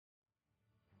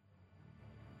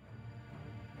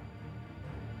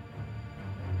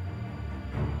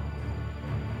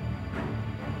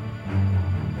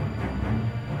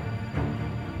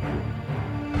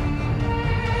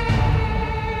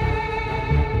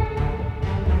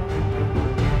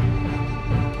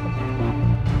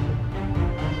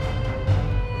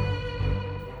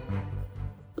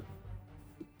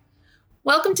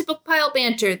Welcome to Book Pile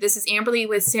Banter. This is Amberly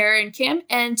with Sarah and Kim,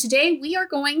 and today we are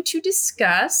going to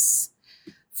discuss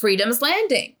Freedom's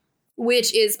Landing,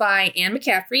 which is by Anne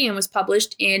McCaffrey and was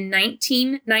published in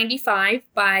 1995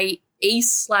 by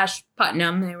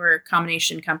Ace/Putnam. They were a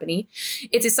combination company.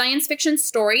 It's a science fiction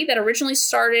story that originally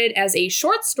started as a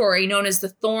short story known as The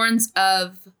Thorns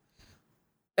of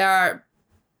Bravey.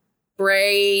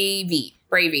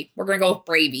 We're going to go with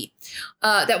Bravey.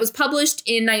 That was published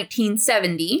in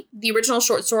 1970. The original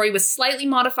short story was slightly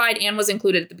modified and was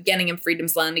included at the beginning of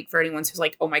Freedom's Landing for anyone who's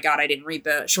like, oh my God, I didn't read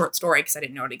the short story because I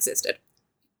didn't know it existed.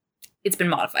 It's been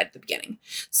modified at the beginning.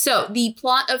 So the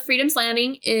plot of Freedom's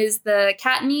Landing is the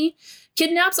Cattany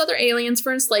kidnaps other aliens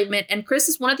for enslavement, and Chris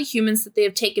is one of the humans that they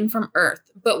have taken from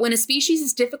Earth. But when a species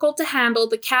is difficult to handle,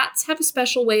 the cats have a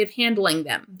special way of handling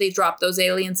them. They drop those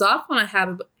aliens off on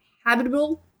a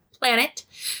habitable planet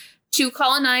to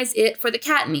colonize it for the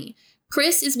Cattany.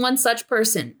 Chris is one such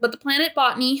person, but the planet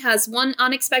Botany has one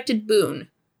unexpected boon.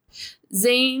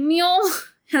 Zamiel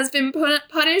has been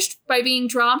punished by being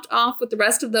dropped off with the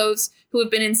rest of those who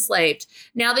have been enslaved.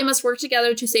 Now they must work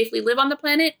together to safely live on the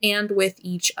planet and with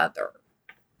each other.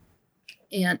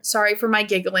 And sorry for my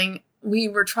giggling. We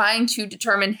were trying to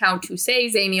determine how to say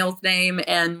Zamiel's name,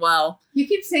 and well... You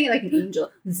keep saying it like an angel.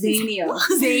 Zamiel.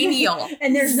 Zamiel.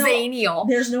 And there's no Zamiel.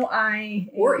 There's no I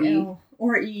or E.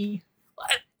 Or E.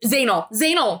 Zainal.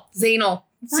 Say it.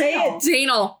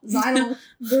 Zainal. Zainal.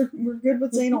 We're good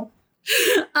with Zainal.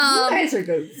 You guys are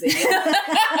good with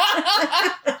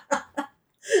Zamiel.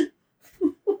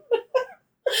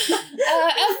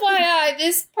 FYI,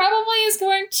 this probably is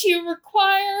going to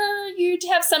require you to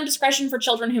have some discretion for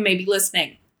children who may be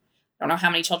listening. I don't know how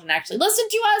many children actually listen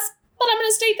to us, but I'm going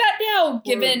to state that now,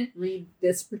 given... Read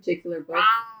this particular book.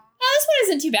 This one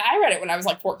isn't too bad. I read it when I was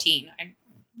like 14. I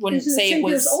wouldn't say it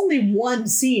was... There's only one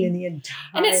scene in the entire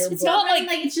and it's book. not like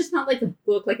it's just not like a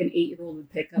book like an 8-year-old would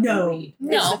pick up and read.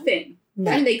 No. It's the thing.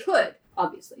 No. I mean, they could,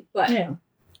 obviously, but... Yeah.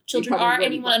 Children aren't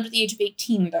anyone under the age of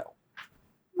 18, though.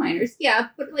 Minors, yeah,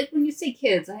 but like when you say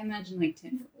kids, I imagine like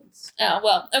 10-year-olds. Oh,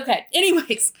 well, okay.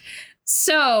 Anyways,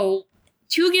 so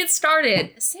to get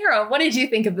started, Sarah, what did you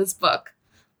think of this book?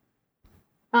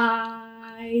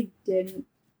 I didn't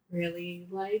really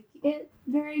like it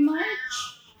very much.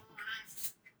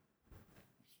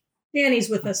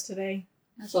 Danny's with us today.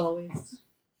 As always.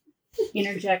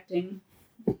 Interjecting.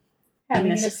 Having an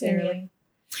Unnecessarily. opinion.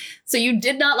 So you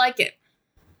did not like it?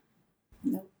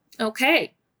 Nope.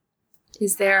 Okay.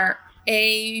 Is there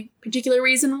a particular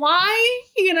reason why?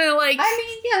 I mean,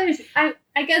 yeah,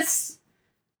 I guess,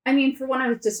 I mean, for one, I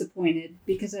was disappointed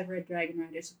because I've read Dragon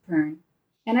Riders of Pern,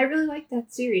 and I really like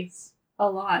that series a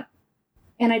lot.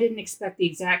 And I didn't expect the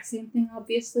exact same thing,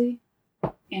 obviously.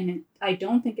 And I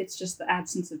don't think it's just the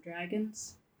absence of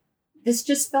dragons. This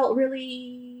just felt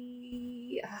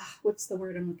really, what's the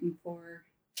word I'm looking for?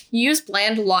 You used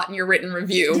bland a lot in your written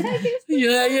review. Did I use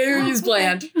Yeah, you used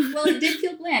bland. Well, it did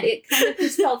feel bland. It kind of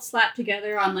just felt slapped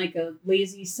together on like a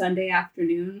lazy Sunday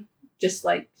afternoon. Just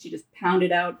like she just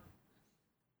pounded out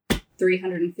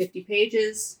 350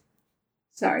 pages.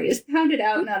 Sorry, it's pounded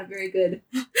out, not a very good.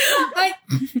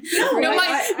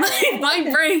 My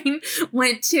brain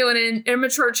went to an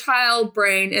immature child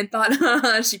brain and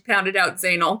thought, she pounded out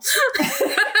Zainal.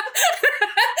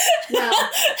 Well,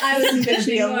 I was This is gonna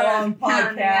be a long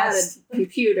pounding out podcast. a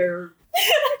computer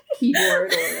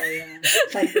keyboard or a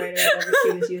typewriter, whatever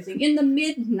she was using in the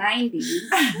mid-90s,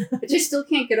 which I still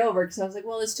can't get over because I was like,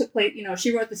 well, this took place,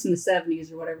 she wrote this in the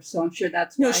 70s or whatever, so I'm sure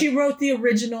that's why. No, she wrote the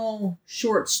original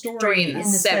short story in the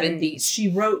 70s. She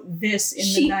wrote this in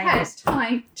the 90s. She had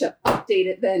time to update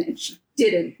it then, and she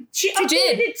didn't. She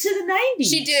updated it to the 90s.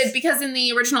 She did, because in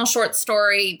the original short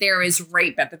story, there is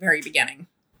rape at the very beginning.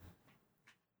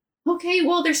 Okay,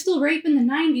 well, there's still rape in the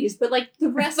 90s, but like the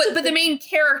rest of But the main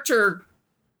character,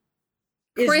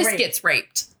 Is Chris, raped. gets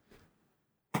raped.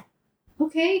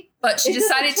 Okay. But she It doesn't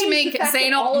decided to change make the fact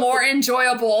that all Zainal of more the-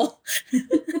 enjoyable.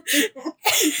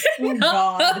 Oh, God.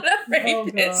 Not a Oh,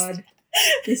 rapist. God.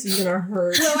 This is gonna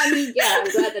hurt. Well, I mean, yeah, I'm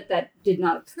glad that did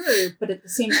not occur, but at the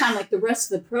same time, like the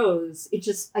rest of the prose,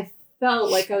 I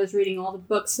felt like I was reading all the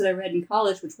books that I read in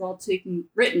college, which were all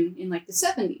written in like the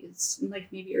 70s and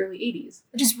like maybe early 80s.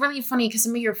 Which is really funny because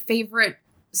some of your favorite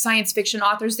science fiction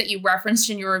authors that you referenced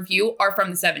in your review are from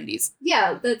the 70s.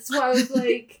 Yeah, that's why I was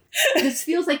like, this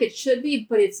feels like it should be,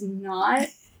 but it's not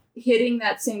hitting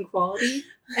that same quality.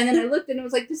 And then I looked and it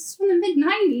was like, this is from the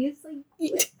mid-90s.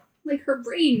 Like her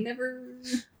brain never...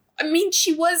 I mean,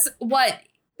 she was, what,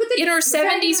 But in her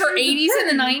 70s or 80s in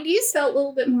the 90s? Felt a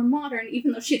little bit more modern,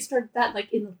 even though she had started that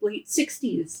like in the late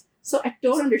 60s. So I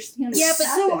don't understand. Yeah, but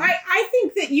so I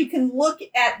think that you can look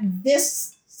at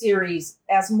this series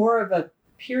as more of a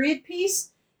period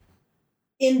piece,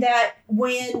 in that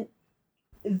when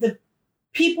the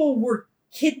people were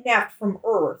kidnapped from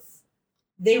Earth,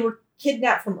 they were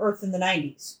kidnapped from Earth in the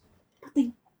 90s.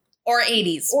 Or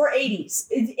 80s. Or 80s.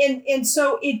 And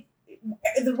so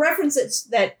the references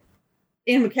that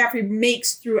Anne McCaffrey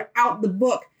makes throughout the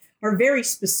book are very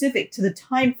specific to the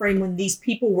time frame when these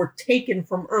people were taken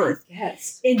from Earth.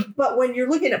 Yes. But when you're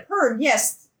looking at Pern,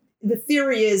 yes, the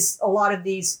theory is a lot of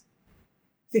the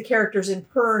characters in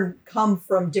Pern come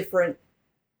from different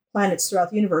planets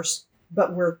throughout the universe,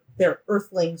 but they're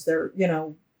Earthlings, they're,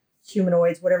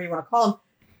 humanoids, whatever you want to call them.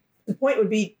 The point would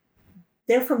be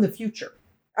they're from the future,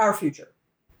 our future.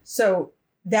 So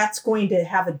that's going to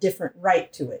have a different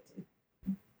right to it.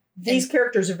 These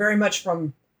characters are very much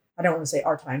from, I don't want to say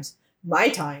our times, my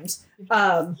times.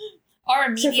 Our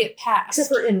immediate past. Except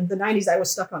for in the 90s, I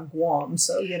was stuck on Guam,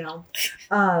 so,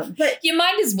 but you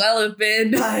might as well have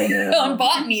been on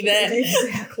botany then.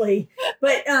 Exactly.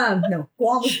 But, no,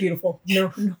 Guam was beautiful.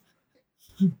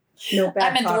 No bad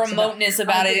I meant the remoteness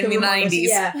about it in the 90s.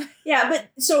 Yeah. Yeah,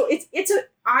 but so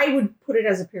I would put it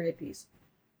as a period piece.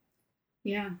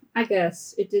 Yeah, I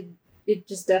guess. It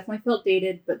just definitely felt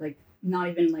dated, but, not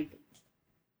even,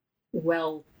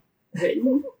 well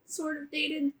written, sort of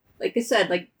dated. Like I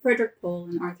said, Frederick Pohl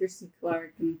and Arthur C.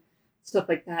 Clarke and stuff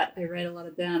like that. I read a lot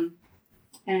of them,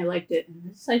 and I liked it. And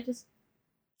this, I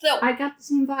got the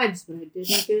same vibes, but I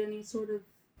didn't get any sort of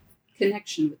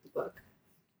connection with the book.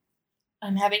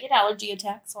 I'm having an allergy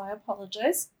attack, so I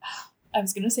apologize. I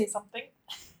was going to say something.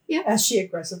 Yeah. As she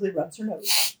aggressively rubs her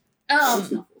nose.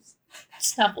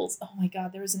 Snuffles. Oh my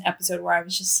god, there was an episode where I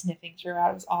was just sniffing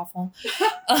throughout. It was awful.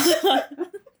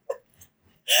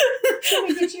 Can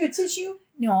we get you a tissue?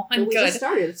 No, I'm good. We just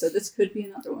started, so this could be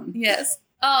another one. Yes.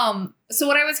 So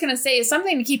what I was going to say is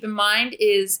something to keep in mind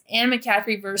is Anne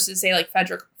McCaffrey versus, say,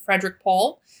 Frederick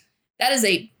Pohl. That is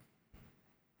a...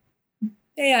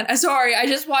 Man, sorry, I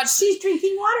just watched... She's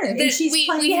drinking water.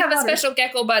 We have a special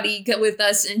gecko buddy with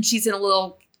us, and she's in a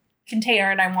little container,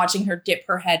 and I'm watching her dip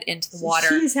her head into the water.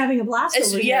 She's having a blast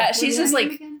over here. Yeah, she's just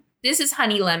this is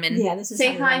Honey Lemon. Yeah, this is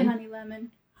Say hi, Honey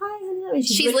Lemon. Hi, Honey Lemon.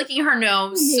 She's licking her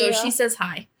nose, so she says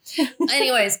hi.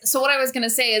 Anyways, so what I was going to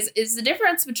say is the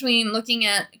difference between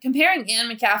comparing Anne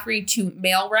McCaffrey to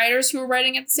male writers who were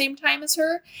writing at the same time as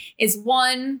her is,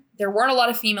 one, there weren't a lot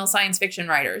of female science fiction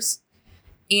writers.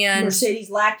 And Mercedes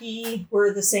Lackey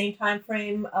were the same time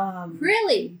frame.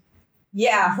 Really?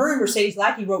 Yeah, her and Mercedes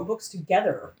Lackey wrote books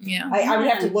together. Yeah. I would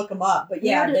have to look them up, but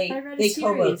I read a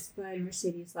series by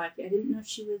Mercedes Lackey. I didn't know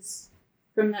she was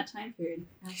from that time period.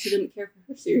 I also didn't care for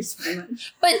her series very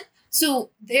much. But so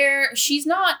she's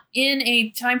not in a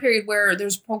time period where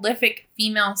there's prolific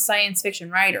female science fiction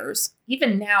writers.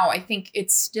 Even now, I think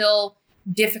it's still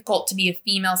difficult to be a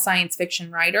female science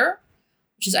fiction writer,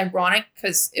 which is ironic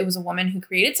because it was a woman who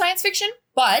created science fiction.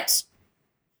 But,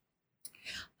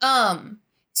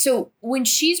 so when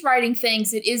she's writing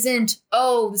things, it isn't,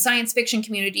 the science fiction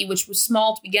community, which was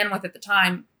small to begin with at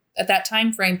that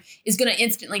time frame, is going to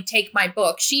instantly take my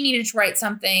book. She needed to write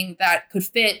something that could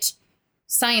fit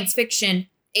science fiction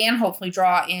and hopefully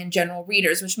draw in general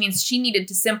readers, which means she needed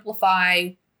to simplify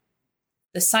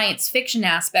the science fiction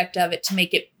aspect of it to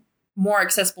make it more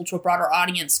accessible to a broader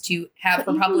audience, to have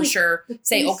her publisher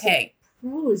say, okay.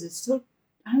 Prose is so,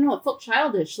 I don't know, it felt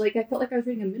childish. I felt like I was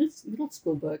reading a middle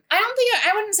school book.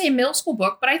 I wouldn't say a middle school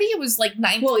book, but I think it was ninth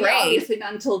grade. Yeah, obviously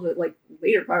not until the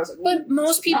later part. I was like, but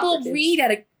most people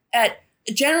read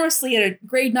generously at a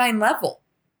grade 9 level.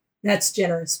 That's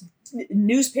generous.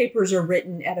 Newspapers are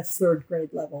written at a 3rd grade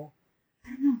level.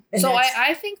 I don't know. So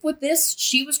I think with this,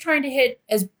 she was trying to hit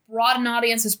as broad an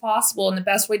audience as possible, and the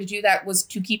best way to do that was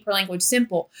to keep her language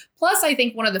simple. Plus, I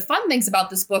think one of the fun things about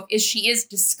this book is she is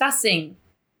discussing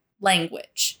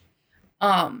language.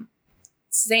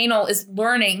 Zainal is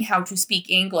learning how to speak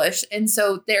English, and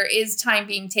so there is time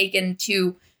being taken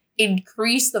to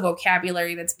increase the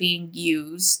vocabulary that's being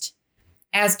used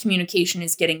as communication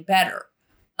is getting better.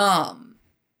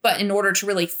 But in order to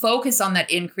really focus on that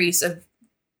increase of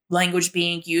language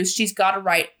being used, she's got to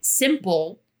write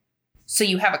simple so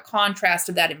you have a contrast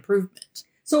of that improvement.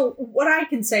 So what I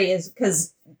can say is,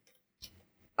 because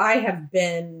I have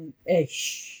been a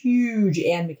huge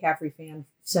Anne McCaffrey fan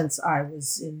since I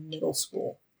was in middle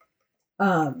school.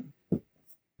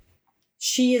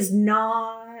 She is a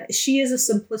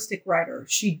simplistic writer.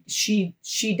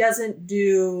 She doesn't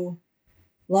do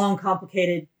long,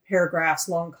 complicated paragraphs,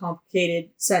 long, complicated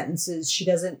sentences.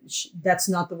 That's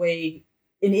not the way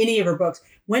in any of her books.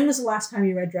 When was the last time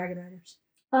you read Dragon Riders?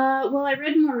 Well, I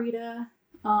read Marita,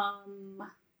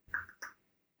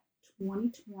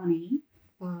 2020,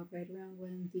 right around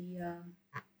when the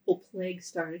whole plague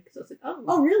started, because I was like,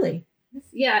 Oh, really?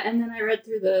 yeah. And then I read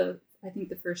through the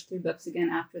first 3 books again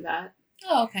after that.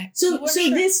 Oh, okay. So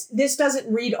this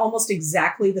doesn't read almost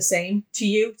exactly the same to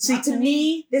you. See, Not to to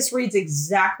me, this reads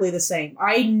exactly the same.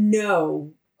 I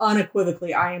know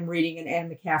unequivocally I am reading an Anne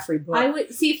McCaffrey book. I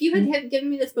would see if you had given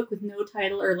me this book with no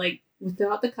title or like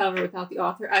without the cover, without the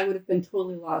author, I would have been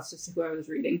totally lost as to who I was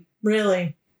reading.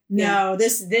 Really? No,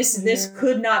 this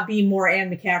could not be more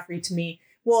Anne McCaffrey to me.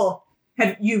 Well,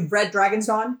 have you read Dragon's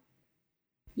Dawn?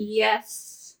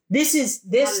 Yes. This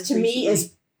to me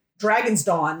is Dragon's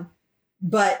Dawn,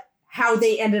 but how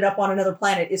they ended up on another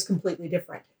planet is completely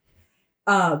different.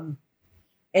 And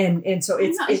so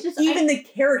it's just, even the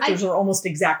characters are almost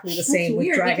exactly the same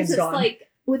with Dragon's Dawn. Like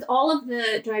with all of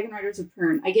the Dragon Riders of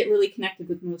Pern, I get really connected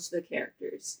with most of the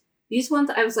characters. These ones,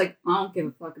 I was like, I don't give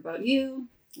a fuck about you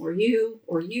or you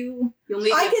or you. You'll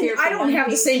make I don't have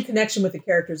the same connection with the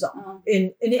characters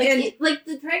in like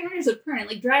the Dragon Riders of Pern,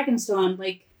 like Dragon's Dawn,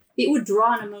 like it would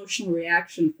draw an emotional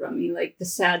reaction from me, like the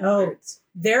sad parts.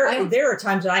 There are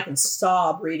times when I can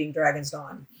sob reading Dragon's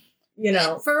Dawn. You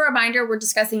know. For a reminder, we're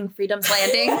discussing Freedom's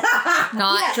Landing,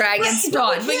 not Dragon's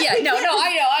Dawn. But yeah, I know.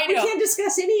 We can't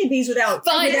discuss any of these without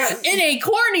in a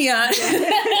cornea.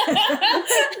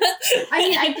 I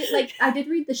mean, I did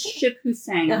read The Ship Who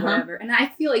Sang or whatever, and I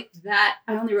feel like that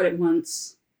I only read it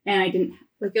once, and I didn't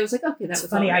like. It was like, okay, that was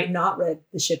funny. Right. I've not read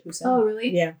The Ship Who Sang. Oh,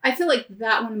 really? Yeah. I feel like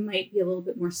that one might be a little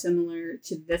bit more similar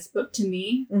to this book to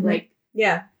me. Mm-hmm. Like,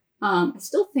 yeah. I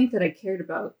still think that I cared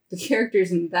about the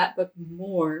characters in that book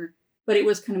more, but it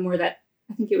was kind of more that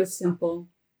I think it was simple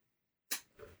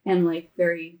and like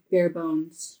very bare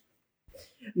bones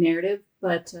narrative.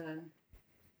 But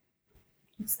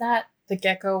is that the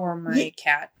gecko or my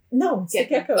cat? No, it's the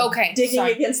gecko. Okay, digging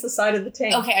against the side of the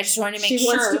tank. Okay, I just wanted to make sure. She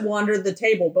wants to wander the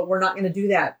table, but we're not going to do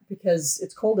that because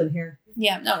it's cold in here.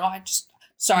 Yeah, no, I just.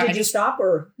 Sorry, Did you stop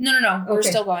or? No. Okay. We're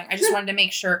still going. I just wanted to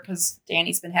make sure because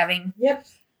Danny's been having. Yep.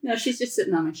 No, she's just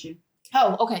sitting on my shoe.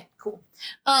 Oh, okay, cool.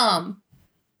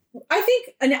 I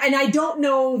think, and I don't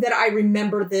know that I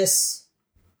remember this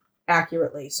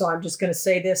accurately, so I'm just going to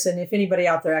say this, and if anybody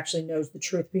out there actually knows the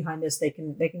truth behind this, they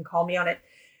can call me on it.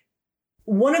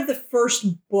 One of the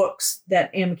first books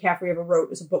that Anne McCaffrey ever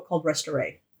wrote is a book called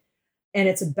Restore, and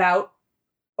it's about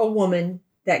a woman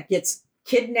that gets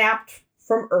kidnapped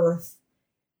from Earth,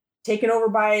 taken over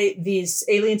by these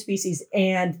alien species,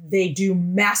 and they do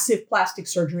massive plastic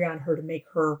surgery on her to make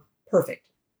her perfect.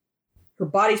 Her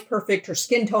body's perfect. Her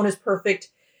skin tone is perfect.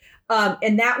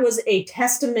 And that was a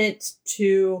testament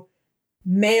to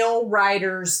male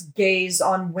writers' gaze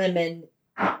on women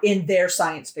in their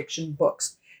science fiction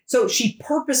books. So she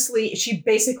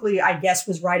basically, I guess,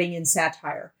 was writing in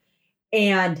satire.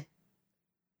 And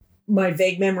my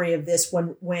vague memory of this,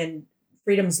 when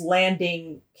Freedom's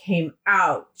Landing came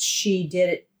out, she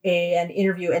did an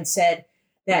interview and said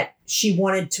that she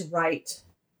wanted to write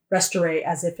Restore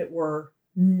as if it were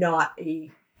not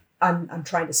I'm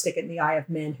trying to stick it in the eye of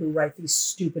men who write these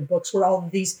stupid books where all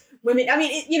of these women, I mean,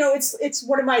 it's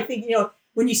what am I thinking,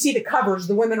 when you see the covers,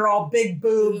 the women are all big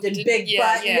boobed and big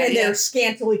butt and they're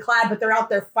scantily clad, but they're out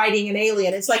there fighting an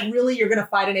alien. It's like, really, you're going to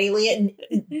fight an alien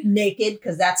naked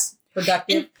because that's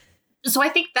productive? So I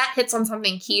think that hits on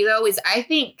something key, though, is I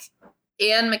think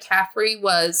Anne McCaffrey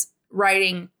was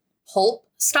writing pulp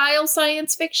style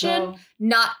science fiction,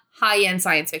 not high-end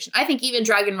science fiction. I think even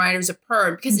Dragon Riders of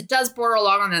Pern, because it does border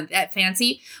along on that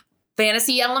fantasy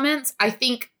elements. I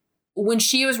think when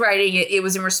she was writing it, it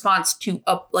was in response to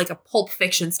a pulp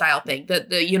fiction style thing.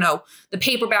 The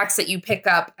paperbacks that you pick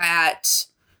up at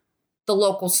the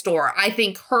local store. I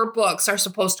think her books are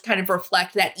supposed to kind of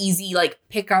reflect that easy, like,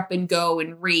 pick up and go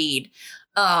and read.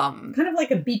 Kind of like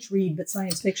a beach read, but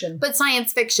science fiction.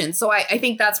 So I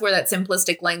think that's where that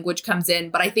simplistic language comes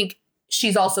in. But I think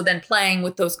she's also then playing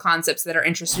with those concepts that are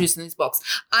introduced in these books.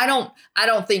 I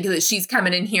don't think that she's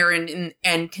coming in here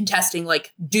and contesting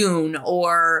like Dune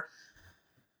or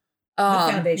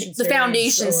the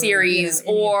Foundation series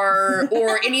or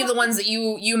any of the ones that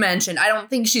you mentioned. I don't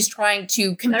think she's trying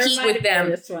to compete with them.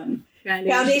 This one.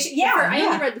 Foundation. Yeah, I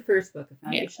only read the first book of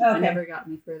Foundation. Okay. I never got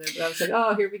any further, but I was like,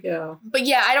 oh, here we go. But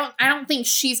yeah, I don't think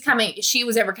she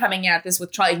was ever coming at this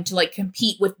with trying to like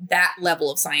compete with that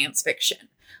level of science fiction.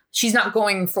 She's not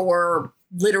going for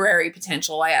literary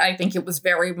potential. I think it was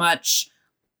very much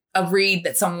a read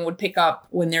that someone would pick up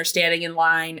when they're standing in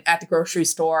line at the grocery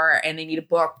store and they need a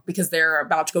book because they're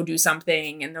about to go do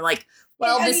something. And they're like,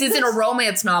 well, this isn't a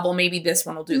romance novel. Maybe this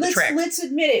one will do the trick. Let's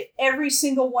admit it. Every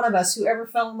single one of us who ever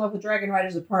fell in love with Dragon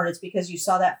Riders of Pern, it's because you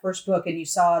saw that first book and you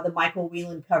saw the Michael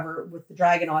Whelan cover with the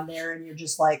dragon on there. And you're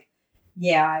just like,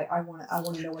 yeah, I want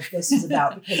to know what this is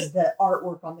about because the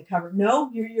artwork on the cover. No,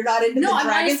 you're not into the No, I'm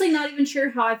dragon? honestly not even sure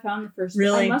how I found the first one.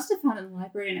 Really? I must have found it in the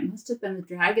library, and it must have been the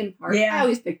dragon part. Yeah. I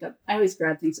always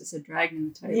grabbed things that said dragon in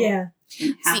the title. Yeah,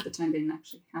 And half See- the time they didn't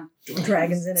actually have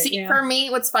dragons in it. See, yeah. for me,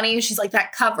 what's funny is she's like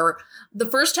that cover. The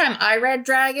first time I read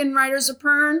Dragon Riders of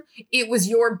Pern, it was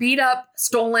your beat up,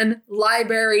 stolen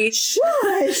library.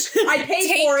 Shush! I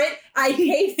paid for it.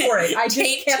 I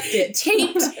just kept it.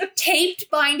 Taped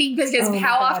binding because Oh of my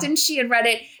how God. often she had read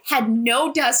it, had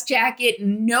no dust jacket,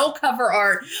 no cover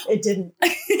art. It didn't.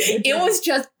 It was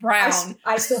just brown.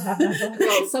 I still have that book.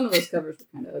 Well, some of those covers were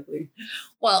kind of ugly.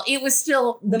 Well, it was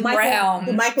still The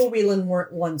brown. Michael Whelan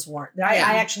ones weren't. I Yeah.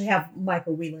 actually have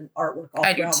Michael Whelan artwork all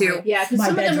I do throughout too. my- Yeah, because My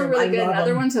some of them were bedroom, really I good, and love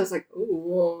other them. ones I was like,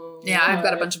 ooh. Yeah, I've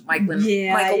got a bunch of Michael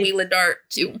Yeah, Whelan art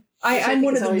too. Which I I'm think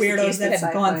one is of the always the weirdos case that with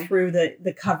have gone sci-fi. through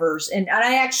the covers, and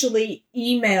I actually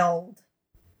emailed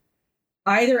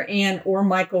either Anne or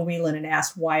Michael Whelan and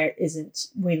asked why isn't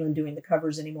Whelan doing the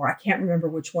covers anymore. I can't remember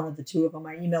which one of the two of them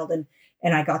I emailed,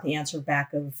 and I got the answer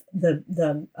back of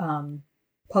the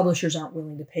publishers aren't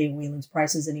willing to pay Whelan's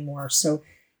prices anymore. So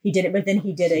he did it, but then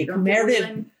he did a You don't get commemorative.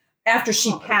 Whelan? After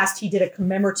she Oh. passed, he did a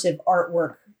commemorative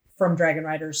artwork from Dragon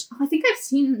Riders. Oh, I think I've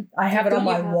seen. I have it on Don't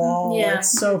you my have them? wall. Yeah.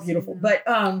 It's so beautiful. But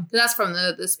That's from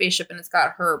the spaceship, and it's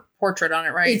got her portrait on it,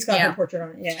 right? it's got yeah. her portrait on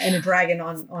it, yeah, and a dragon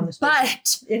on the spaceship.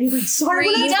 But Anyway, sorry.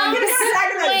 we're not Freedom talking about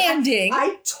Dragon Riders. Landing. I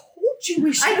told you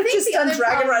we should I have think just the done other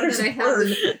Dragon problem Riders that I of have Pern.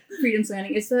 with Freedom's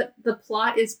Landing is that the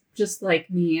plot is just like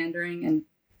meandering, and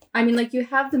I mean, like you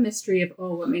have the mystery of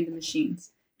what made the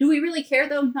machines. Do we really care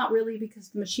though? Not really, because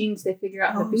the machines they figure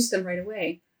out how to beat them right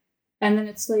away, and then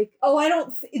it's like, Oh, I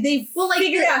don't. They've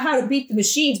figured out how to beat the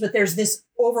machines, but there's this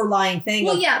overlying thing.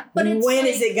 well, of yeah, but it's when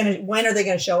like, is it gonna? When are they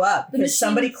gonna show up? The Because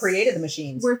somebody machines created the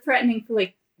machines. We're threatening for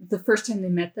like the first time they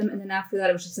met them, and then after that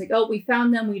it was just like, oh, we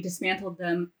found them, we dismantled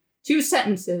them. 2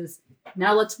 sentences.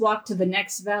 Now let's walk to the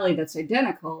next valley that's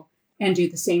identical and do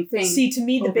the same thing. See, to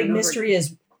me, the over big and over mystery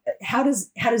is how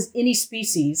does any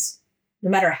species,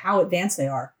 no matter how advanced they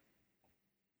are,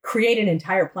 create an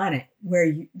entire planet where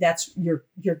you're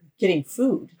getting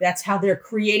food. That's how they're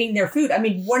creating their food. I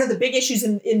mean, one of the big issues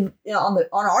on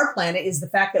our planet is the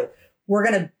fact that we're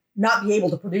going to not be able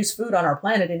to produce food on our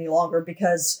planet any longer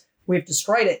because we've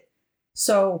destroyed it.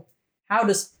 So how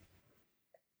does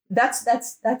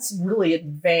that's really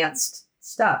advanced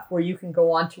stuff where you can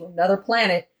go onto another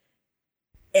planet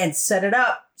and set it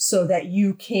up so that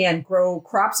you can grow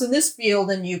crops in this field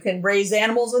and you can raise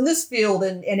animals in this field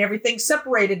and everything's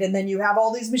separated. And then you have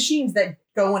all these machines that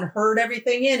go and herd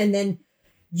everything in. And then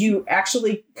you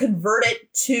actually convert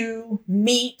it to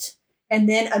meat. And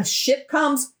then a ship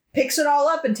comes, picks it all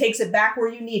up and takes it back where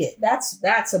you need it.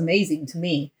 That's amazing to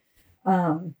me.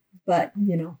 But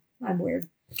I'm weird.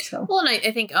 So Well, and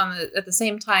I think at the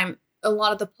same time, a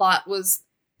lot of the plot was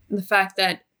the fact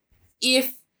that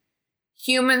if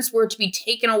humans were to be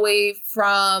taken away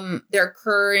from their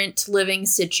current living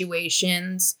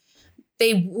situations,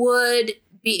 they would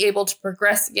be able to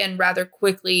progress again rather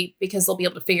quickly because they'll be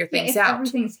able to figure things if out.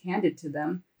 everything's handed to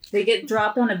them, they get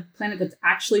dropped on a planet that's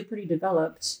actually pretty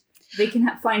developed. They can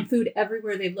find food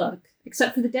everywhere they look,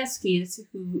 except for the Deskies,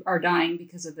 who are dying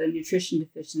because of the nutrition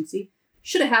deficiency.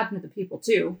 Should have happened to the people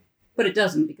too, but it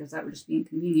doesn't because that would just be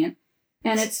inconvenient.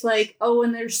 And it's like,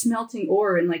 and they're smelting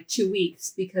ore in like 2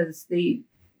 weeks because they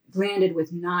landed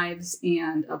with knives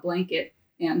and a blanket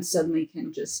and suddenly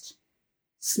can just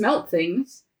smelt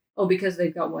things. Oh, because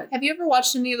they've got what? Have you ever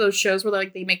watched any of those shows where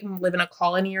they make them live in a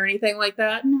colony or anything like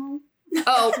that? No.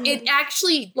 Oh, it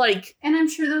actually And I'm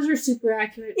sure those are super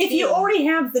accurate. if too. you already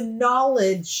have the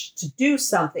knowledge to do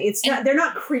something, they're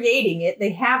not creating it.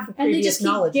 They have the And they previous just keep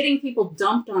knowledge. getting people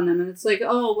dumped on them, and it's like,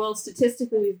 oh, well,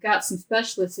 statistically, we've got some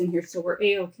specialists in here, so we're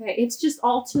A-okay. It's just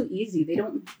all too easy. They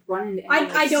don't run into any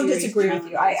I don't serious disagree with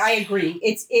you. challenges. I agree.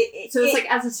 So it's like,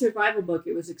 as a survival book,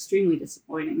 it was extremely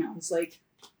disappointing. I was like,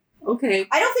 okay.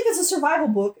 I don't think it's a survival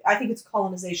book. I think it's a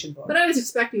colonization book. But I was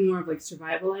expecting more of like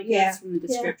survival, I guess, from the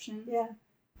description. Yeah.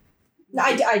 No,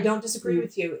 I don't disagree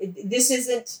with you. This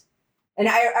isn't, and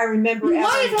I remember.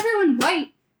 Why is everyone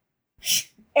white?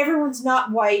 Everyone's not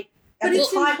white at But the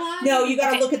it's time. implied. No, you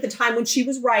got to look at the time when she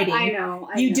was writing. I know.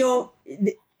 You don't.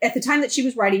 At the time that she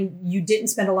was writing, you didn't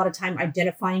spend a lot of time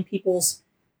identifying people's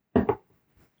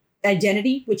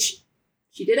identity, which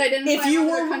She did identify if you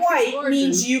other were countries' white origin.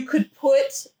 means you could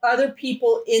put other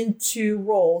people into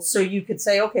roles. So you could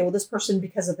say, okay, well, this person,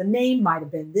 because of the name, might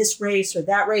have been this race or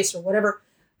that race or whatever.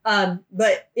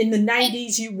 But in the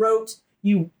 90s,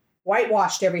 you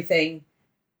whitewashed everything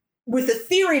with the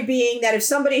theory being that if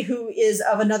somebody who is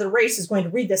of another race is going to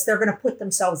read this, they're going to put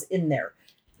themselves in there.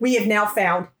 we have now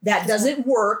found that doesn't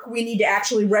work. We need to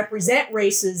actually represent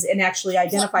races and actually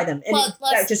identify them. And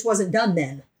that just wasn't done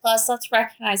then. Plus, let's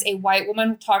recognize a white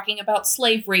woman talking about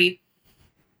slavery.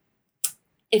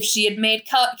 If she had made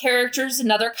characters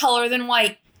another color than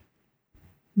white,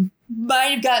 might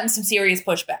have gotten some serious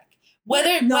pushback.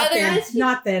 Not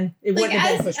then. It wouldn't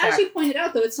have been pushback. As you pointed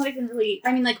out, though, it's not even really.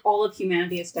 I mean, like, all of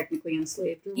humanity is technically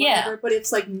enslaved or whatever, but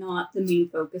it's like not the main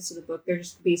focus of the book. They're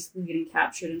just basically getting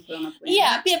captured and put on a plane.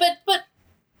 Yeah, but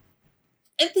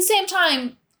at the same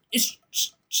time,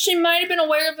 she might have been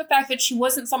aware of the fact that she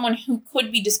wasn't someone who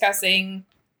could be discussing.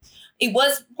 It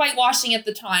was whitewashing at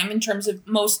the time in terms of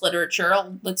most literature.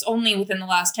 It's only within the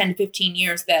last 10 to 15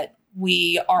 years that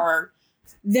we are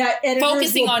that editors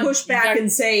focusing will on push back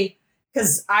and say,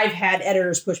 because I've had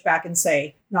editors push back and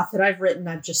say, not that I've written,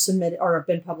 I've just submitted, or have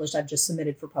been published, I've just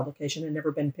submitted for publication and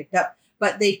never been picked up.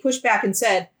 But they pushed back and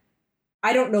said,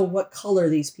 I don't know what color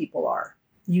these people are.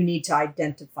 You need to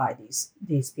identify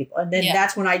these people. And then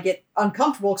that's when I get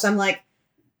uncomfortable because I'm like,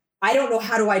 I don't know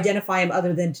how to identify them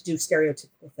other than to do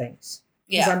stereotypical things.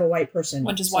 Because I'm a white person.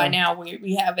 Which is why now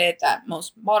we have it that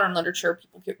most modern literature,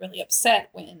 people get really upset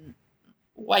when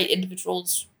white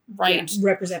individuals write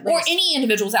represent race. Or race. any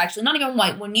individuals, actually, not even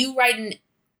white. When you write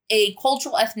a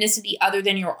cultural ethnicity other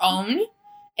than your own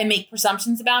and make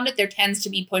presumptions about it, there tends to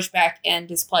be pushback and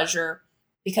displeasure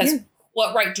because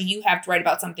what right do you have to write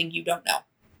about something you don't know?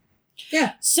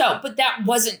 Yeah. So, but that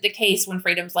wasn't the case when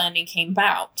Freedom's Landing came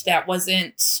out. That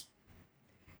wasn't...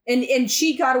 And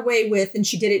she got away with, and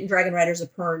she did it in Dragon Riders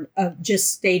of Pern, of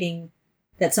just stating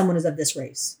that someone is of this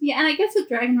race. Yeah, and I guess with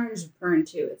Dragon Riders of Pern,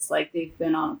 too, it's like they've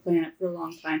been on a planet for a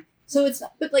long time. So it's,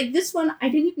 but like this one, I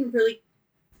didn't even really,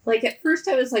 like at first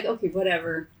I was like, okay,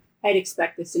 whatever. I'd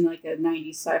expect this in like a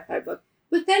 90s sci-fi book.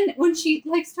 But then when she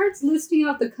like starts listing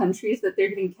out the countries that they're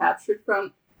getting captured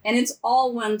from, and it's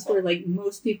all ones where like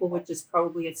most people would just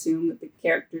probably assume that the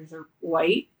characters are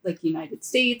white, like United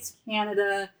States,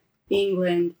 Canada,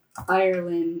 England,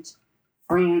 Ireland,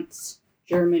 France,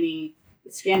 Germany,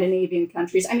 the Scandinavian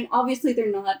countries. I mean, obviously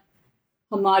they're not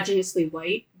homogeneously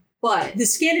white, but... The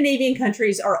Scandinavian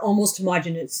countries are almost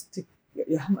homogenous to...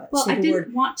 Well, I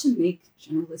didn't want to make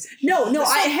generalizations. No,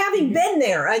 I haven't been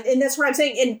there. And that's what I'm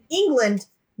saying. In England,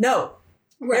 no.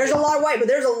 Right. There's a lot of white, but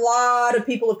there's a lot of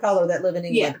people of color that live in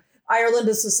England. Yeah. Ireland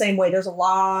is the same way. There's a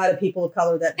lot of people of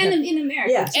color that... And in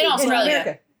America. Yeah, in Australia. In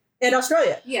America. In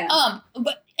Australia. Yeah.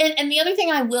 But and the other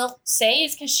thing I will say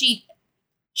is because she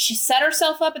set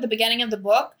herself up at the beginning of the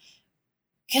book,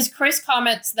 because Chris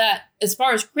comments that as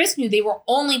far as Chris knew, they were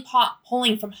only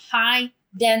pulling from high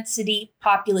density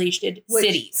populated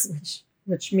cities.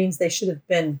 Which means they should have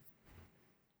been...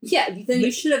 Yeah, then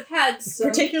you should have had some...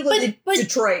 Particularly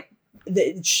Detroit.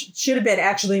 It should have been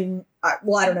actually...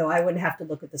 well, I don't know. I wouldn't have to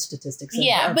look at the statistics of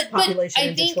population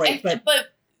in Detroit.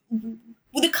 But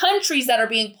the countries that are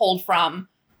being pulled from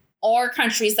are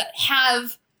countries that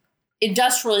have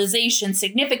industrialization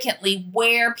significantly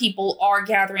where people are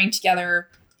gathering together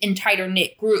in tighter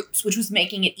knit groups, which was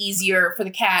making it easier for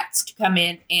the cats to come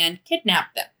in and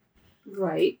kidnap them.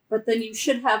 Right. But then you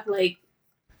should have like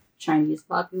Chinese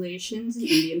populations and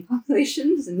Indian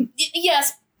populations and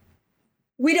yes.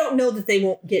 We don't know that they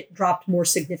won't get dropped more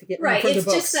significantly for the books.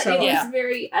 It's just that it was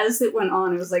very, as it went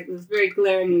on, it was very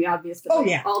glaringly obvious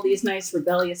that all these nice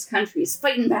rebellious countries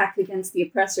fighting back against the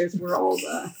oppressors were all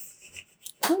the...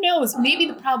 Who knows? Maybe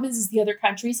the problem is the other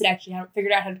countries that actually haven't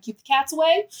figured out how to keep the cats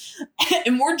away,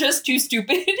 and we're just too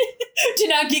stupid to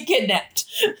not get kidnapped.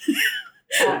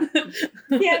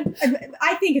 Yeah,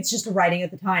 I think it's just the writing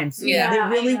at the time. So there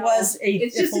really was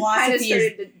it's just philosophy. It kind of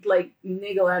started to like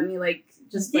niggle at me, like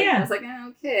just like I was like,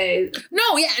 okay.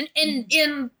 No, yeah, and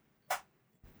in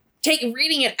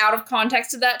reading it out of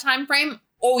context of that time frame.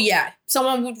 Oh yeah,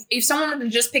 if someone were to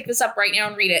just pick this up right now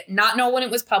and read it, not know when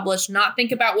it was published, not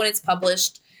think about when it's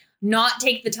published, not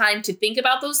take the time to think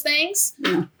about those things,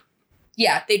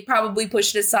 they'd probably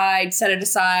push it aside, set it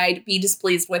aside, be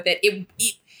displeased with it.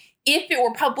 If it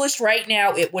were published right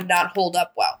now, it would not hold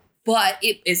up well. But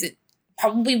it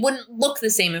probably wouldn't look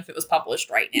the same if it was published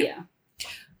right now.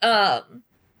 Yeah.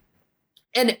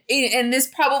 And this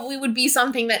probably would be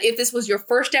something that if this was your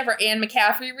first ever Anne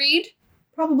McCaffrey read,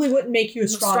 probably wouldn't make you a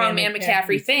strong Anne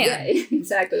McCaffrey fan. Yeah,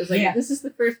 exactly. It was like, if this is the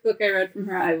first book I read from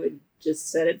her, I would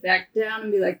just set it back down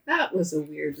and be like, that was a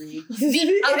weird read.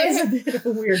 It is a bit of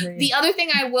a weird read. The other thing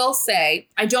I will say,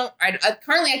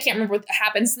 currently I can't remember what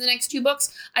happens in the next two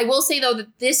books. I will say, though,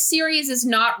 that this series is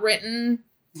not written...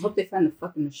 I hope they find the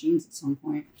fucking machines at some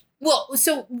point. Well,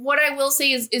 so what I will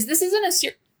say is this isn't a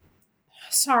series...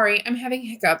 Sorry, I'm having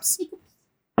hiccups.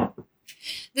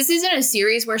 This isn't a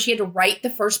series where she had to write the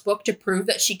first book to prove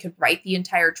that she could write the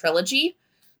entire trilogy.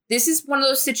 This is one of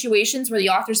those situations where the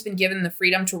author's been given the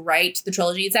freedom to write the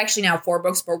trilogy. It's actually now 4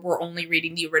 books, but we're only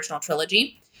reading the original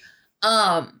trilogy.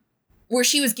 Where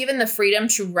she was given the freedom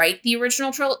to write the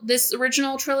original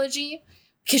trilogy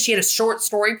because she had a short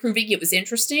story proving it was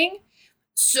interesting.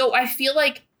 So I feel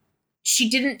like she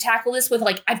didn't tackle this with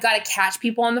like, I've got to catch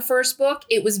people on the first book.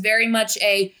 It was very much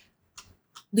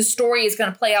the story is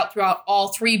going to play out throughout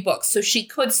all 3 books. So she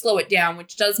could slow it down,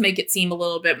 which does make it seem a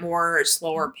little bit more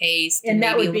slower paced and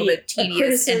that maybe would a little be bit tedious. A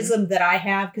criticism that I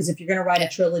have, because if you're going to write a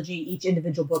trilogy, each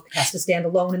individual book has to stand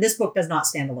alone, and this book does not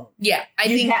stand alone. Yeah, I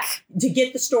think to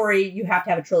get the story, you have to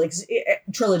have a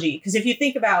trilogy. Because if you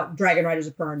think about Dragon Riders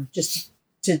of Pern, just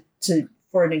to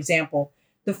for an example,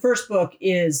 the first book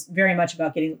is very much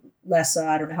about getting Lessa.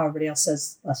 I don't know how everybody else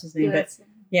says Lessa's name, but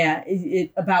yeah,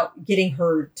 about getting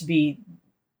her to be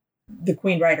the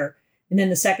Queen Rider. And then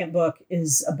the second book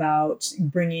is about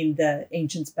bringing the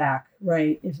ancients back,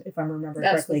 right? If I'm remembering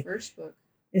correctly. That's the first book.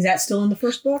 Is that still in the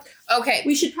first book? Okay.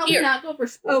 We should probably not go for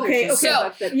spoilers. Okay.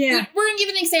 So, yeah. we're going to give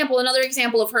an example. Another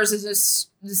example of hers is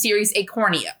the series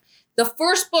Acornia. The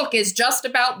first book is just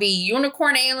about the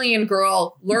unicorn alien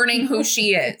girl learning who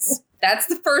she is. That's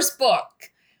the first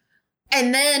book.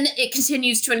 And then it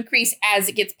continues to increase as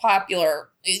it gets popular.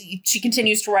 She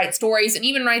continues to write stories and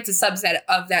even writes a subset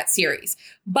of that series.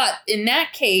 But in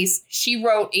that case, she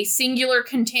wrote a singular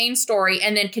contained story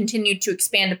and then continued to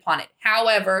expand upon it.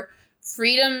 However,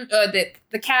 the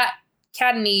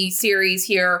Katani series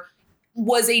here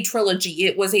was a trilogy.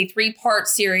 It was a 3-part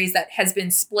series that has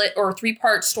been split, or a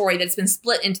 3-part story that's been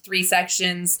split into 3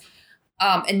 sections,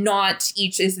 and not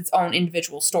each is its own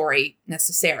individual story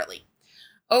necessarily.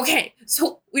 Okay,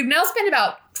 so we've now spent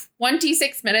about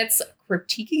 26 minutes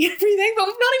critiquing everything, but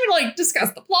we've not even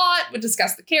discussed the plot. We've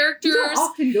discussed the characters. We don't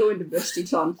often go into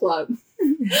Bestie Club.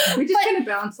 We just kind of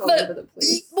bounce all over the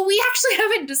place. But we actually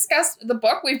haven't discussed the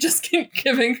book. We've just been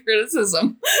giving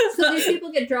criticism. So these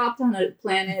people get dropped on a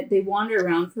planet. They wander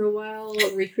around for a while,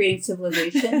 recreating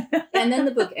civilization, and then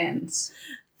the book ends.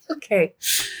 Okay.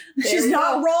 She's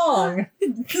not wrong.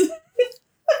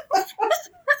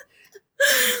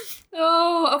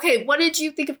 Oh, okay. What did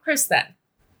you think of Chris then?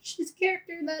 She's a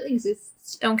character that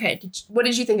exists. Okay. What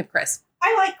did you think of Chris?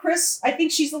 I like Chris. I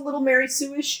think she's a little Mary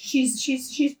Sue-ish.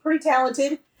 She's pretty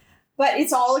talented, but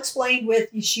it's all explained with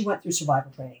she went through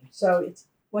survival training. So it's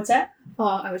what's that?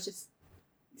 Oh, I was just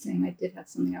saying I did have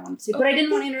something I wanted to say, but I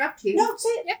didn't want to interrupt you. No, say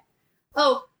it. Yeah.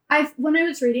 Oh, when I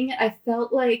was reading it, I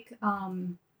felt like,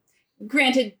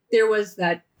 granted, there was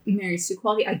that Mary Sue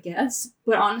quality, I guess,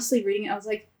 but honestly, reading it, I was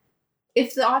like,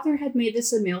 if the author had made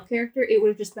this a male character, it would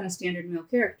have just been a standard male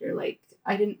character. Like,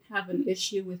 I didn't have an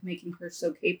issue with making her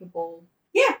so capable.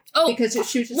 Yeah. Oh, because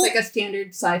she was just like a standard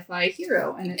sci-fi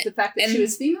hero. And the fact that she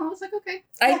was female, I was like, okay.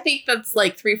 I think that's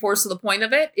 3/4 of the point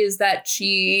of it, is that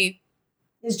she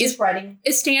is just writing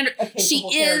a standard. She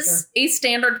is character. a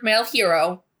standard male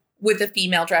hero with a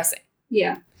female dressing.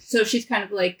 Yeah. So she's kind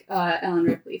of like Ellen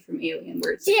Ripley from Alien,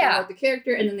 where it's about the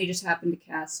character, and then they just happen to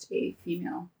cast a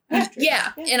female actress.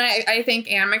 Yeah. And I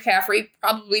think Anne McCaffrey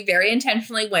probably very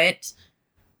intentionally went,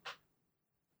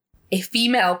 a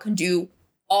female can do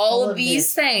all of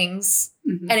these things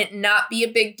and it not be a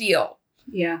big deal.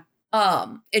 Yeah.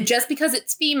 And just because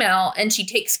it's female and she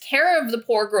takes care of the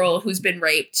poor girl who's been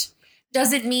raped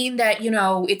doesn't mean that,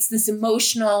 it's this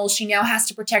emotional, she now has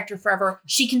to protect her forever.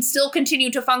 She can still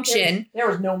continue to function. There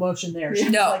was no emotion there. She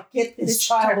was No. like, get this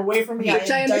child away from me.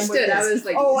 Which I understood. I was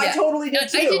like, I totally did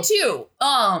too. I did too.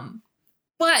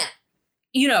 But,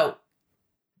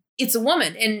 it's a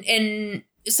woman. And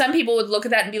some people would look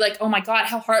at that and be like, oh my God,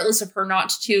 how heartless of her not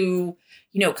to,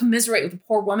 commiserate with a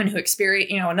poor woman who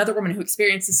experienced, another woman who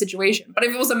experienced the situation. But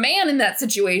if it was a man in that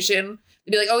situation,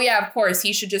 they'd be like, oh yeah, of course,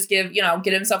 he should just get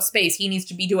himself space. He needs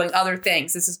to be doing other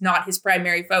things. This is not his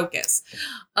primary focus.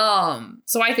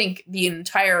 So I think the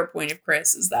entire point of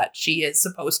Chris is that she is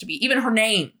supposed to be, even her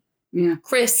name. Yeah.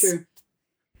 Chris. True.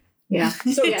 Yeah.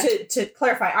 So to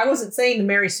clarify, I wasn't saying the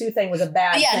Mary Sue thing was a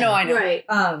bad thing. Yeah, no, I know. Right.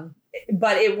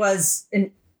 But it was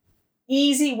an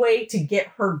easy way to get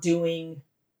her doing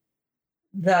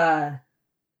the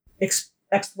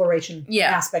exploration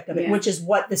aspect of it, which is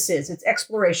what this is. It's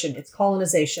exploration, it's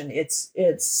colonization, it's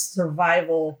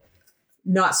survival,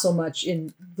 not so much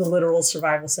in the literal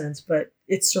survival sense, but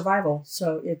it's survival.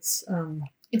 So it's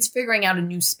figuring out a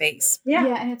new space. Yeah,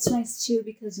 and it's nice too,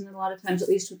 because in a lot of times, at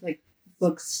least with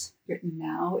books written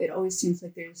now, it always seems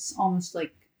like there's almost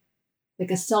like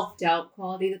a self-doubt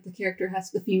quality that the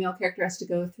female character has to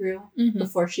go through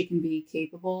before she can be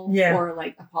capable or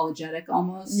apologetic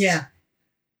almost. Yeah.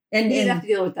 And You have to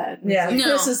deal with that. yeah, No.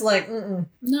 Chris is like, mm-mm.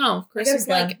 No, Chris I got a is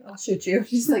gun. like, I'll shoot you.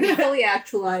 She's like a fully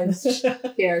actualized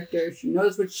character. She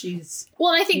knows what she's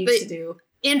well, I think needs to the do.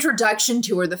 introduction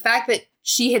to her, the fact that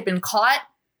she had been caught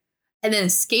and then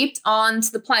escaped onto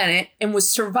the planet and was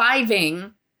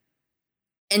surviving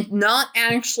and not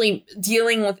actually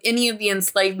dealing with any of the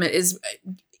enslavement is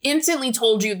instantly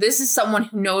told you this is someone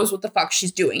who knows what the fuck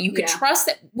she's doing. You could Yeah. trust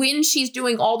that when she's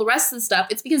doing all the rest of the stuff,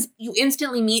 it's because you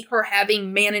instantly meet her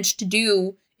having managed to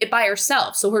do it by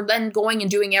herself. So her then going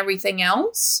and doing everything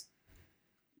else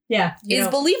Yeah. is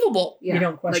believable. Yeah.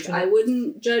 don't question Like, it. I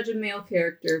wouldn't judge a male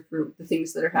character for the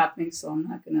things that are happening, so I'm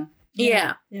not gonna.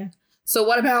 Yeah. Yeah. So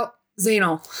what about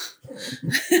Zainal?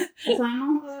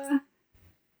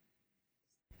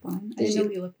 Fine. I didn't know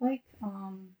what he looked like.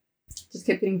 Just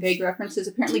kept getting vague references.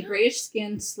 Apparently, grayish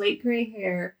skin, slate gray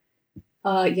hair,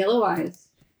 yellow eyes.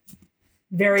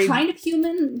 Very. Kind of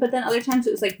human, but then other times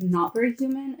it was like not very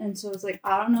human, and so I was like,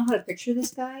 I don't know how to picture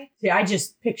this guy, Yeah, I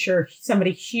just picture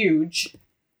somebody huge.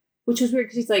 which was weird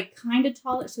because he's like kind of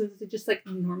tall, so it's just like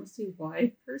an enormously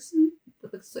wide person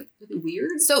that looks like really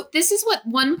weird. So this is what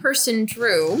one person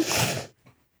drew.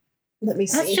 Let me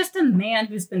That's see. just a man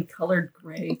who's been colored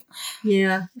gray.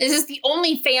 Yeah. This is the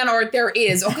only fan art there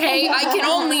is, okay? I can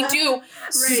only do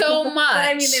so much. But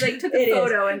I mean, they like took It a is.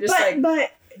 photo and just like.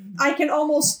 But I can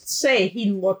almost say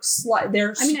he looks like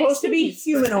they're I mean, I supposed to assume be he's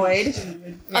humanoid.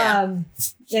 Yeah.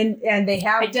 And they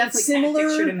have I definitely kind of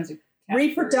pictured similar him as a cat furry,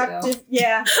 reproductive. though.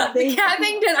 Yeah. They, Yeah, I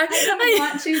think that I didn't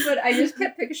want to, but I just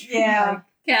kept picturing like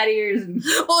cat ears and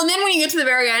well, and then when you get to the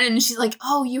very end and she's like,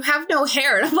 oh, you have no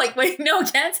hair. And I'm like, wait, no,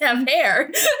 cats have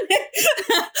hair.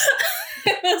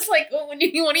 It was like, well, what do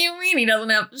you mean he doesn't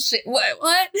have shit?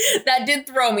 What? That did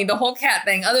throw me, the whole cat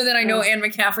thing. Other than I know Anne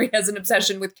McCaffrey has an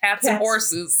obsession with cats and Cats.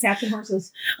 horses. Cats and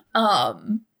horses.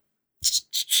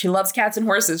 She loves cats and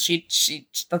horses.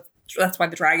 That's why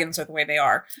the dragons are the way they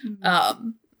are.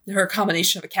 Her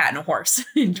combination of a cat and a horse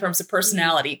in terms of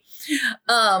personality.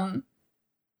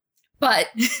 But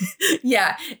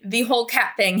yeah, the whole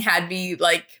cat thing had me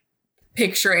like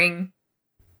picturing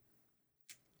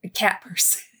a cat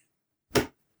person.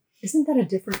 Isn't that a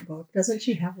different book? Doesn't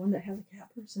she have one that has a cat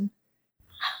person?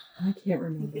 I can't I think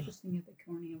remember. you're just thinking of the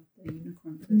cornea with the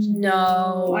unicorn person.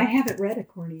 No. I haven't read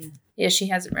Ecornia. Yeah, she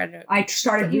hasn't read it. I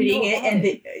started But you reading know it, about and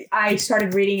it. I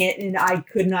started reading it, and I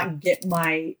could not get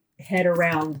my head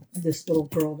around this little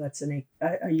girl that's in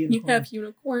a unicorn. You have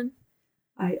unicorn.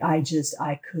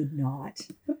 I could not.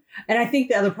 And I think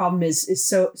the other problem is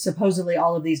so supposedly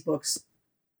all of these books,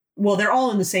 well, they're all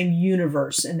in the same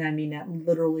universe, and I mean that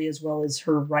literally as well as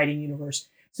her writing universe.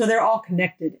 So they're all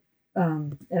connected.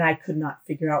 And I could not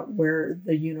figure out where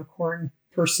the unicorn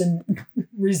person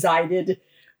resided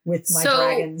with my So,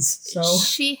 dragons. So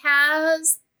She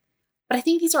has, but I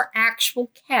think these are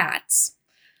actual cats.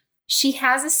 She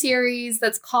has a series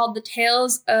that's called The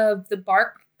Tales of the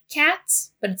Bark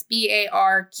Cats, but it's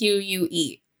Barque.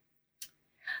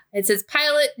 It says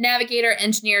pilot, navigator,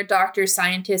 engineer, doctor,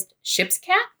 scientist, ship's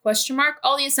cat, ?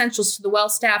 All the essentials to the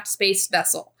well-staffed space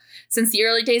vessel. Since the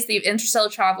early days of the Interstellar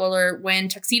Traveler, when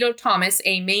Tuxedo Thomas,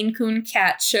 a Maine Coon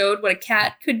cat, showed what a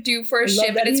cat could do for a I love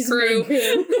ship that and its he's a crew,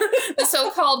 Maine Coon. the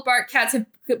so-called bark cats have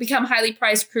become highly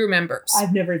prized crew members.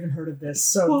 I've never even heard of this,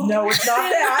 so no, it's not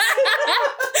that.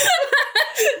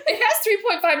 It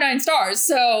has 3.59 stars,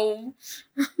 so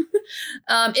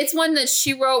it's one that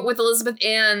she wrote with Elizabeth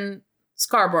Ann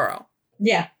Scarborough.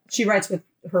 Yeah, she writes with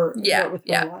her. Yeah, wrote with her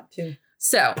yeah. a lot too.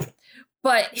 So,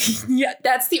 but yeah,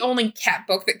 that's the only cat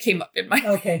book that came up in my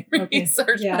Okay, okay.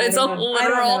 research. Yeah, but I it's a don't know. I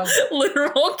don't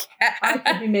literal cat. I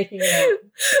could be making it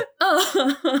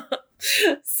up.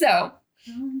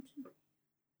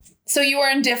 So you are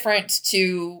indifferent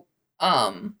to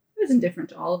I was indifferent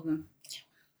to all of them.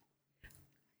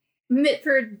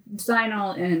 Mitford,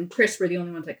 Zainal, and Chris were the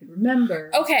only ones I could remember.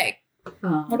 okay.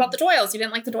 What about the Doyles? You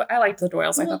didn't like the Doyles? I liked the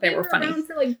Doyles. I thought they were funny. around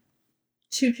for like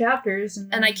 2 chapters,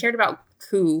 And I cared about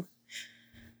Koo.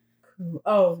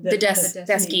 Oh, The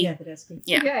Desky. Yeah, the Desky.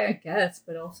 Yeah. Yeah, I guess.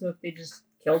 But also, if they just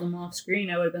killed him off screen,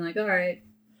 I would have been like, all right.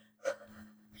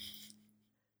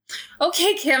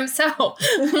 Okay, Kim, so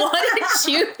what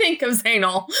did you think of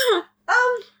Zainal?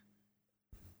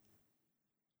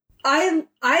 I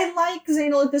like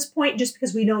Zainal at this point just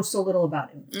because we know so little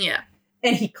about him, Yeah.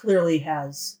 and he clearly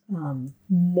has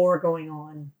more going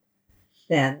on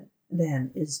than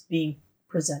is being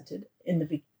presented in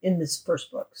this first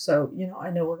book. So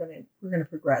I know we're gonna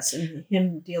progress, and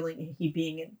him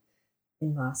being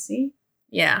in Massey,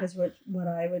 Yeah. is what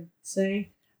I would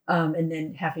say, and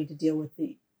then having to deal with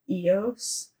the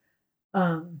Eos.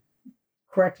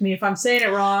 Correct me if I'm saying it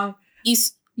wrong.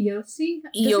 Eosi?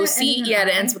 EOC? Yeah,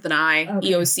 it ends with an I.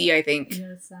 Okay. EOC, I think.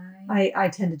 Eosai. I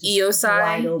tend to just Eosai?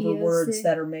 glide over Eosai? words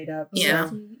that are made up. Yeah.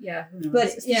 So, Yeah, who knows? But,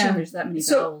 Especially yeah. when there's that many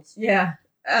So, vowels. yeah.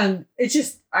 It's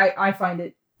just, I find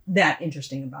it that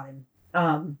interesting about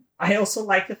him. I also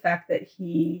like the fact that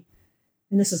he,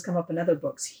 and this has come up in other